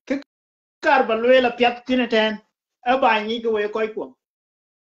ke kar ba lo la pyat ti ne ten a ba ni ko we ko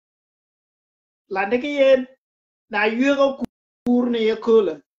la de yen na yu ko kur ne ye ko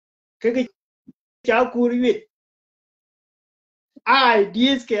la ke cha kur wit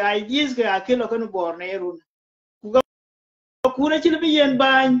ideas ke akelo kan bor ne run ku na chi bi yen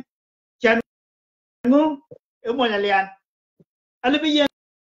ban chan ngu e mo nyalian ale bi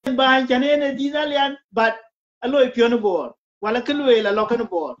yen ban chan ne di zalian but alo pio no bor wala ke lo la lo kan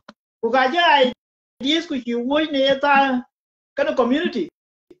bor ku ga ja ideas ku chi wo ne ta kan community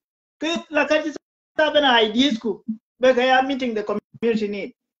ke la ka chi ta ben ideas ku be ga ya meeting the community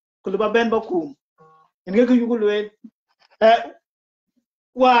need ku ba ben ba ku en ga ku lu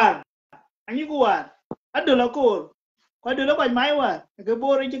war anh ku war ado la ko do la ko mai war ke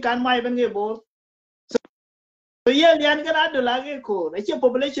bor ci kan mai ben ge bor so ye lian ga ado la ge ko na ci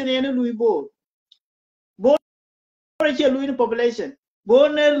population ye ne lui bor ci lui ni population bor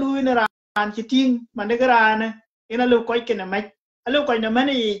ne lui ne ran ci ting man de garane ina lu ko ke na mai alu ko na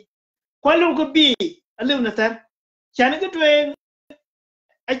mani ko lu ko bi alu na tar chan ga twen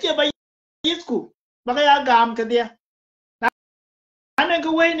a ci ba yisku ba ya gam ka dia anh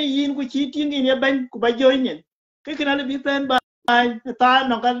cái quay này nhìn của chị tiên gì bên của bà chơi nhỉ cái này là biết tên bà ta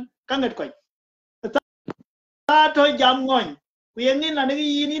nó cái nghịch quậy ta thôi jam ngon quyền ní là cái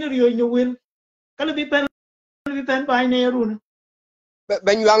gì nó rồi nhiều quyền cái là biết tên bà này luôn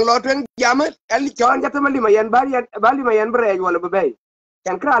ben Yuang lo twen jamet el chon jata mali mayan bali mayan bre wala bebe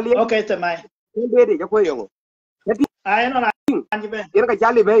kan kra li okay te mai be de ko yongo ai nó là anh be yen ka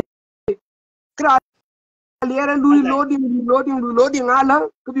chali be kra liere lui loading ala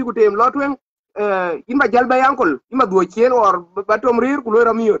ko bi ko tem lo twen imba jalba yankol ima do chen or batom rir ku lo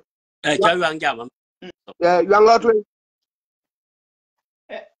ramiot cha Yuang jam Yuang lo twen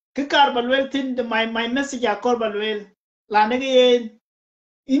cái carbon tin my message à carbon là nó cái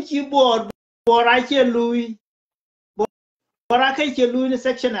in chi board ai chơi lui bora kai chơi lui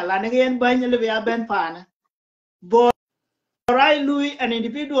section là nó cái bên như là bên phản bora ai lui an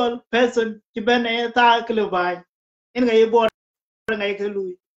individual person chỉ bên này ta cái bài in cái board ngay cái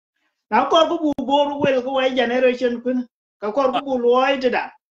lui nào con có bu board well có ai generation kun có con có bu loi thế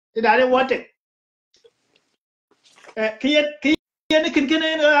đã để what cái nó kinh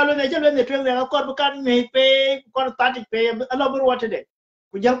này nó lên này cho lên để truyền là con bắt can mày pe con tát pe alo bro what đấy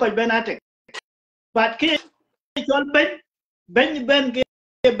cũng chẳng coi bên ate but khi cho bên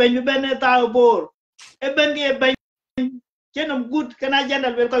cái tao bor bên cái chứ nó good cái này dân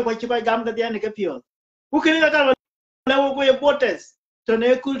là coi coi chỉ coi gam cái này cái phiền cũng khi cái là level của protest cho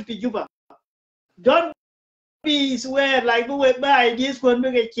nên cool في Juba don't be swear like the way by this one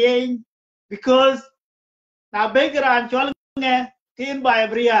make a change because now background cho nghe tin bài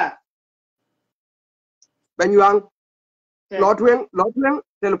bria ben Yuang lo twen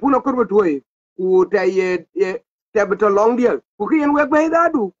telephone ko betoi ku te beto long dia ku kien we be da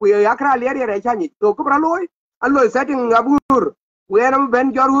du ku ya kra le re chani to ko bra loy allo setting ngabur ku era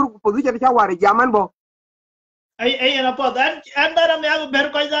ben jorur position cha wari jaman bo ai na po dan andara me ag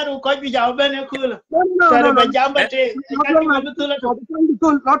ber ko za ru ko bi jaw ben ko la no ba jamba te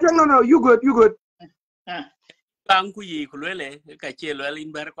no you good bang ku yi ku le ka che le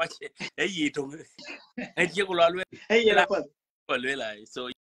in ber ko che e yi to e che ku lo le ai na po ko le la so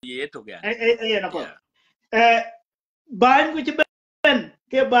yi to ga ai na po ban ku ci ben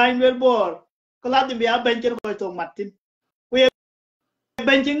ke ban wel bor ko la di ya ben ci ko to matin ku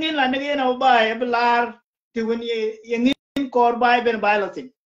ben ci ngin la ne na ba e blar ti woni ye ngin kor ba ben ba la tin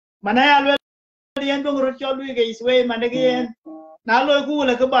mana ya wel yen dong ro cho lui ga iswe mana gen na lo ku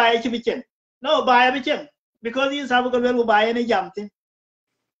la ko ba e ci bi chen no ba e bi chen because you sabu ko wel ba e ne jam tin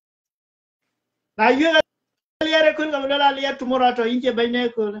na yu liere kun ga la liere tomorrow to inje ben ne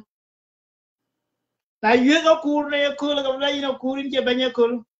ko na yu ga kur ne ko ga la ino kur inje ben ne ko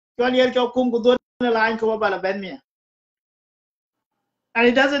cho liere cho kum ku do na la ko ba la ben mi and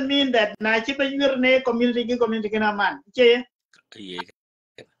it doesn't mean that na ci ben wir ne community na man che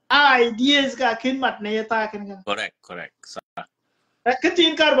ideas ka kin mat ne ta kin correct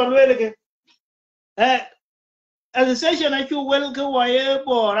katin carbon wel ke as a session I feel well go why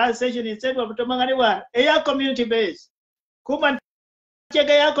or as session instead of to mangani war a community based kuman check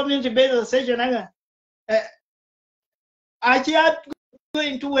a community based session aga I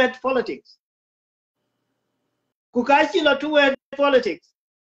going toward politics kukachi lo toward politics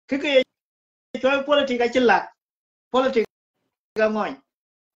kike cho politics achila politics ga ngoy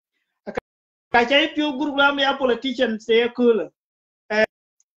ka chai pio group la me politicians say cool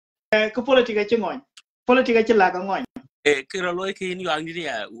ku politics aching'oy politics achila ga ngoy kira lo ke in Yuang ni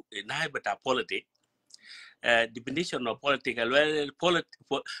ya na bata politics definition of political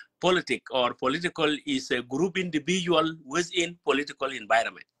politic or political is a group individual within political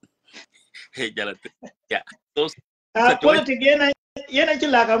environment yeah those politics yena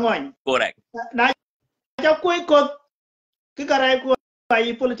chila ga ngoy correct na cho cuối cùng cái cái của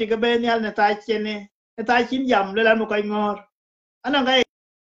bài politics bên nhau là tài chính này tài chính giảm lên một cái ngor anh em cái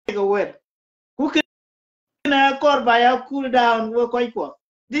word cú cái na core bài cool down vô coi của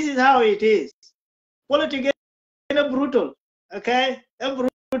this is how it is politics is brutal okay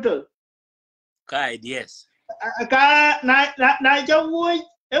brutal cái ideas cái na cho vui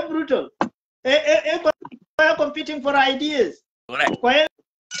brutal competing for ideas correct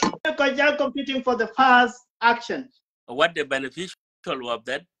coi competing for the fast action what the beneficial of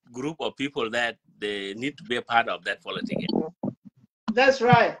that group of people that they need to be a part of that politics. That's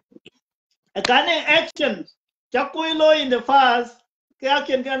right. A kind of action, Chakuilo in the past,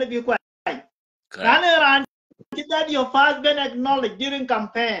 action can be quite. That your past been acknowledged during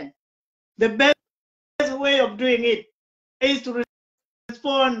campaign. The best way of doing it is to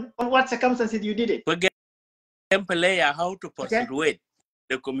respond on what circumstances you did it. Forget how to persuade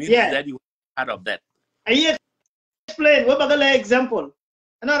the community that you are part of that. I explain what about the example.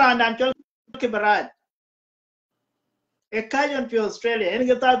 Another and Kibarat. A Kajan for Australia, and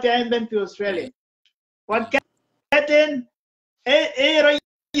get out there for Australia. What getting a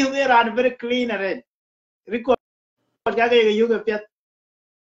you are very clean red. Record you get.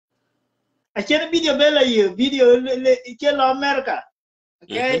 I can't video bella you video America.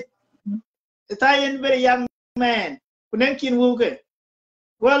 Okay. Italian very young man. Kunenkin Wuke.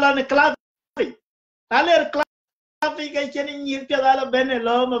 Well on the club. I let club I can you tell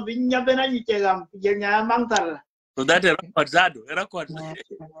Benelom of Vinya Benanichegam, Yanya Mantar. So that a record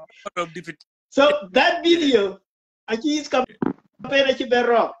of defeat. So that video, I just compare to Ben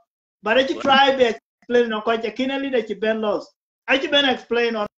Rock, but I try to explain on quite a kinally that you Ben lost. I just been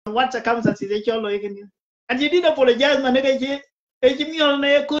explain on what circumstances they show and you did apologize, man. I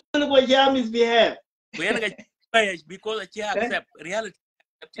couldn't misbehave. Because I accept reality.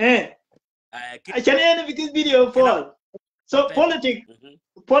 I can end with this video for so politics,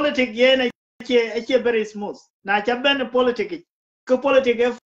 yeah, very smooth. Now, I can politics.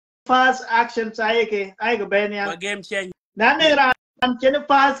 Politics fast actions. I go banial. Game change. Now, I'm going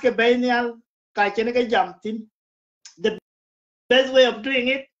fast ke banial. I can get jumped in. The best way of doing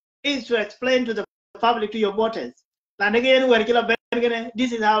it is to explain to the public, to your voters. And again,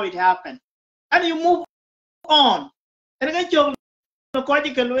 this is how it happened, and you move on. And again, your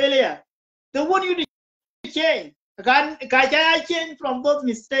logical area. They want you to change. I change from those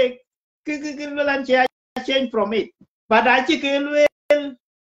mistakes. Change from it. But I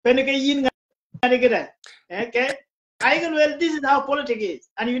okay. This is how politics is,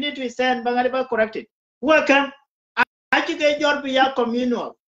 and you need to stand correct it. Welcome. I get your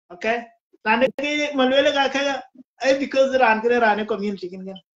communal. Okay. Because run a community.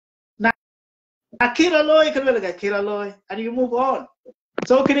 Now, and you move on.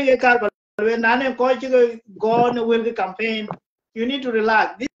 So can you get when I'm gone with the campaign, you need to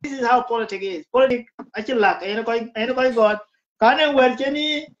relax. This is how politics is. Politics, actually, like, I know, God. Can well,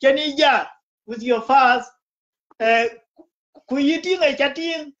 Jenny, with your fast, could you think a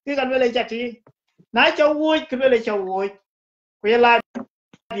chatting? You can really chatting. Not your wood, can really your wood. We like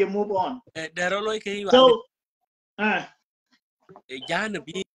you move on. So, Jan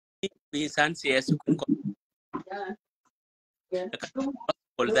be sensitive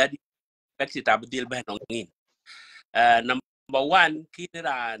that it up deal by number one,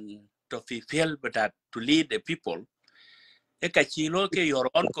 Kiran to fulfill but to lead the people. Your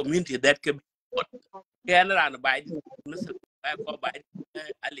own community that can be around by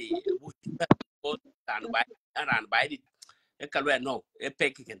Ali around by it. No, a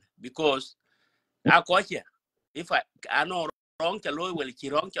pecking because I got here. If I know wrong Chaloy will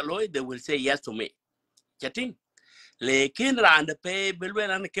wrong Chaloy, they will say yes to me. Chatting. Lekin ran the pay Bilwen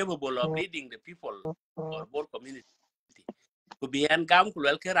incapable of leading the people or board community. To be engam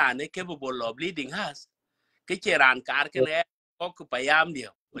Kulelkeran capable of leading us. Kitcheran Karkan Kokupayam dear,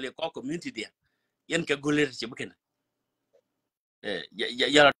 will a cock community dear. Yanka Gulir Chibukin.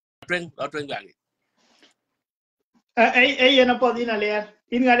 You're drink or drink.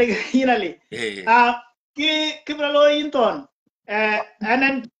 Kibralo in Thon. And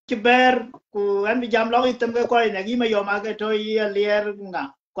then Kiber, who and jam long it and go in a gimme your market to a leer,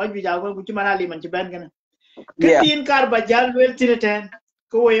 quite be out with Manali and Chibangan. Kitin Carbajal will Tinatan,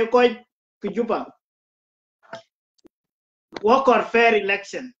 go away quite Juba. Walk or fair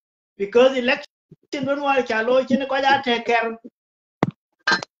election. Because election don't want Chalo, Chinakoya take care.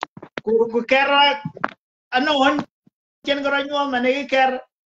 Kukera, and no one can go on Manakar,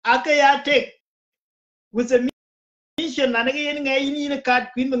 Akaya take with the mission and again in a card,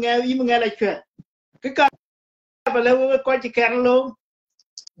 Queen Mangala. Pick up a level of quite Carlo.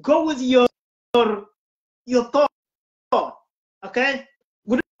 Go with your thought. Okay?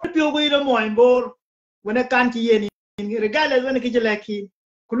 Good you wait a more board when I can't hear any, regardless when I get like him.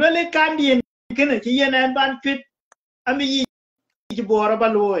 Could candy and Kennedy and Banquet. I mean, you bore a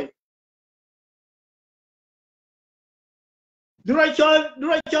balloy. Do I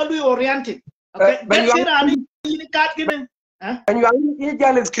show you oriented? Okay, When you are in the card given. and you are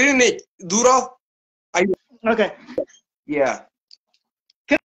in clinic, Duro. Okay. Yeah.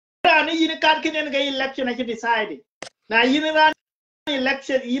 In the card given election, I can decide. Now, you know,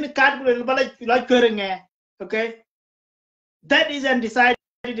 election in card okay, that is undecided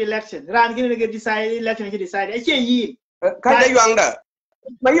election. Ran get decided election decided. Kada Yuang da.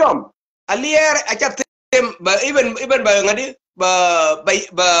 Mayom. Alier achat them even by ngadi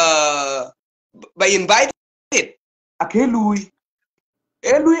by invited. Akelui.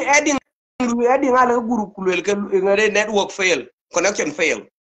 Elui adding ala group ngade network fail, connection fail.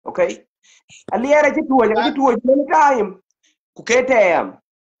 Okay? Alier achat many time. Kuketem.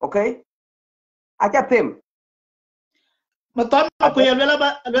 Okay? Achat them. Maton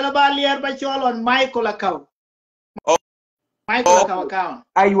available alier by chol on Michael account. Michael account.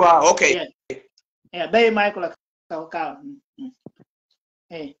 Aywa, okay. Yeah, bay Michael account.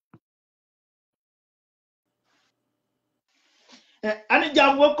 Hey. And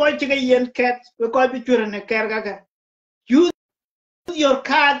jam work going to yen cat, we call picture and a care. Use your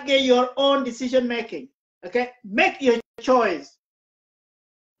card, get your own decision making. Okay, make your choice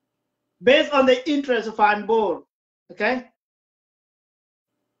based on the interest of our board. Okay,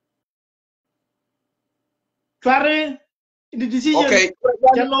 try the decision. Okay.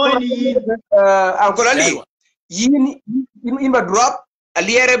 Uncle Ali, in drop a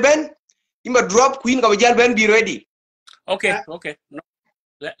liere ben, in drop Queen of Ben be ready. Okay, okay. No.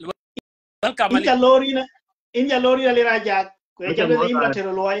 Welcome. In Jalorina, Ajak, which I believe that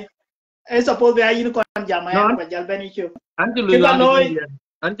a lawyer. I suppose they are in Jama, but Jalbani. Until we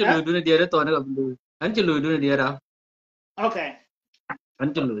do the other Thon. Until we do the other. Okay.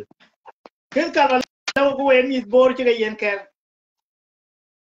 Until we. Can go in his board to the Yanker.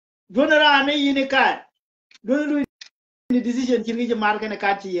 Gunara in a car. Don't do the decision to reach a mark and a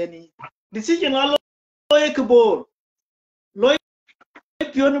car. Decision all lawyer board. Lawyer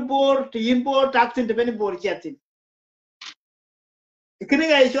pure board to import tax independent board getting. You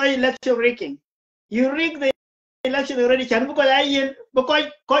can show election rigging. You rig the election already, because I because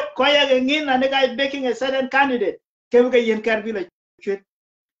in and the guy making a certain candidate. Can be like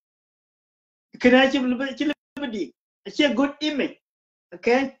can achieve a good image.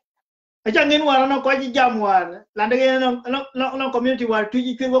 Okay? I can't get one on quite jam one. Land again, no community war to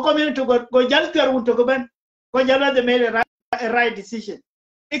you community to go just to go back. Go they made a right decision.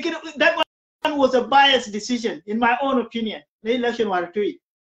 That one was a biased decision, in my own opinion. The election war to it.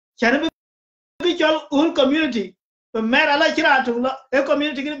 Can be whole community, but matter like a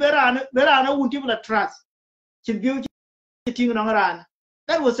community there are no people trust. That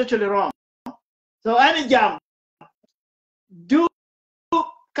was totally wrong. So any jam, do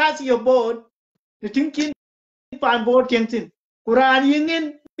cast your board, the thinking pan board kentin. Quran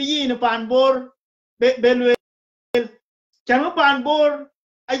yingin, be in a pan board, belwell. Channel pan board,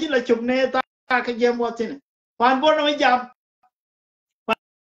 I just like chupne tak a jam what's in it. Pan board on a jam.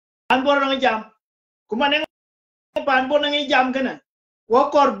 Pan board on a jam. Kuman pan board on a jam gonna.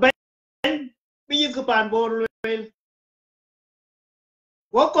 Walk or bend, be you pan board.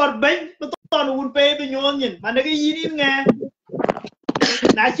 Walk or bend, but on would pay the union. Managa eating there.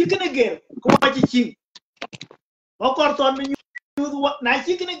 Now chicken again, go watch a ching. Walk or ton when you do what now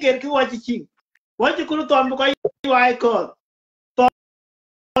chicken again, go watch a ching. What you could have done because you I call.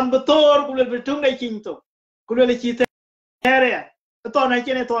 On the Thor could have returned a king to. Could have cheated area. The Thon I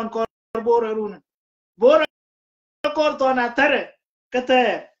can't on call Bora Runa. Bora Corton at Terre.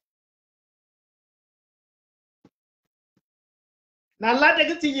 Cate. Now let a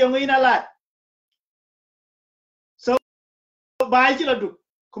get you in a lot. So buy Chiladu.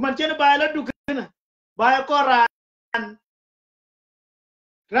 Come on, buy a do. Buy a Koran.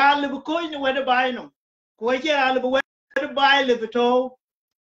 Ran live coin where the buy no. Quite a live where the buy live at all.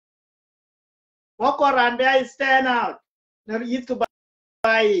 Walk around there, stand out. Never eat to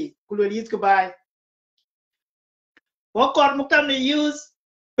buy. Could eat to buy. Walk on Muktam they use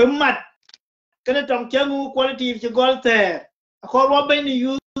Pumat. Can it on Changu quality if you go there? A whole robin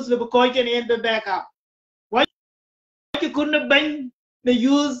you use the coin can end the back up. Why you couldn't bang the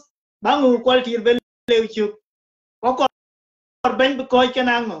use Bangu quality of you? Walk or bang the coin can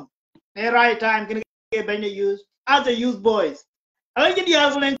angle. The right time can get bang the use as a use boys. I get the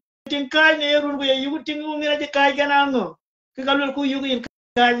argument. Ting kai ne where you would think the kai can ango. Kikalu you in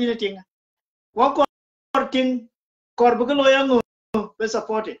kai in a thing. Walk or ting Corbugaloyango will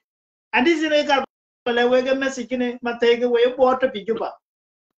support it. And this is a Kalawega message in it, but take away water to Juba.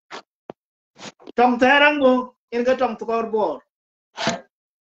 Tong Tarango in the Tong to Corbor.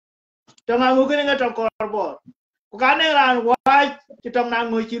 Tongamugan in the Tong Corbor. Kukaneran white to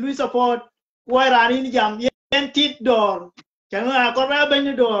Tongango, you support where are in jam, yen teeth door. Changa Corra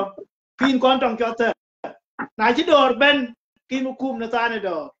Ben door, Queen Quantum Jotter. Nachi door, Ben, Kinukum Nathana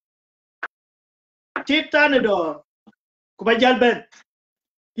door. Teeth Tanador. ku ba jal ben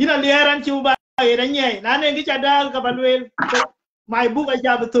ina lieran Juba e da nyai na ne ngi chadal ka balwel mai bu ga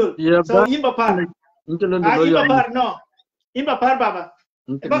ja betul so imba par imba par no imba par baba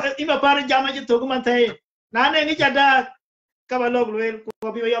imba par jama ji to ku man tay na ne ngi chadal ka balog lwel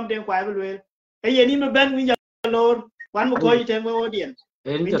ko bi yom den kwa lwel e yeni me ben mi jalor wan mo ko yite mo odien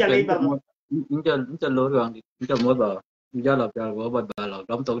mi jalei baba Incha lối vào incha mới vào incha lập ra của bật bà lọc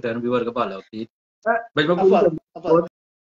đóng tổ tên viewer các bạn lọc tí bây giờ cũng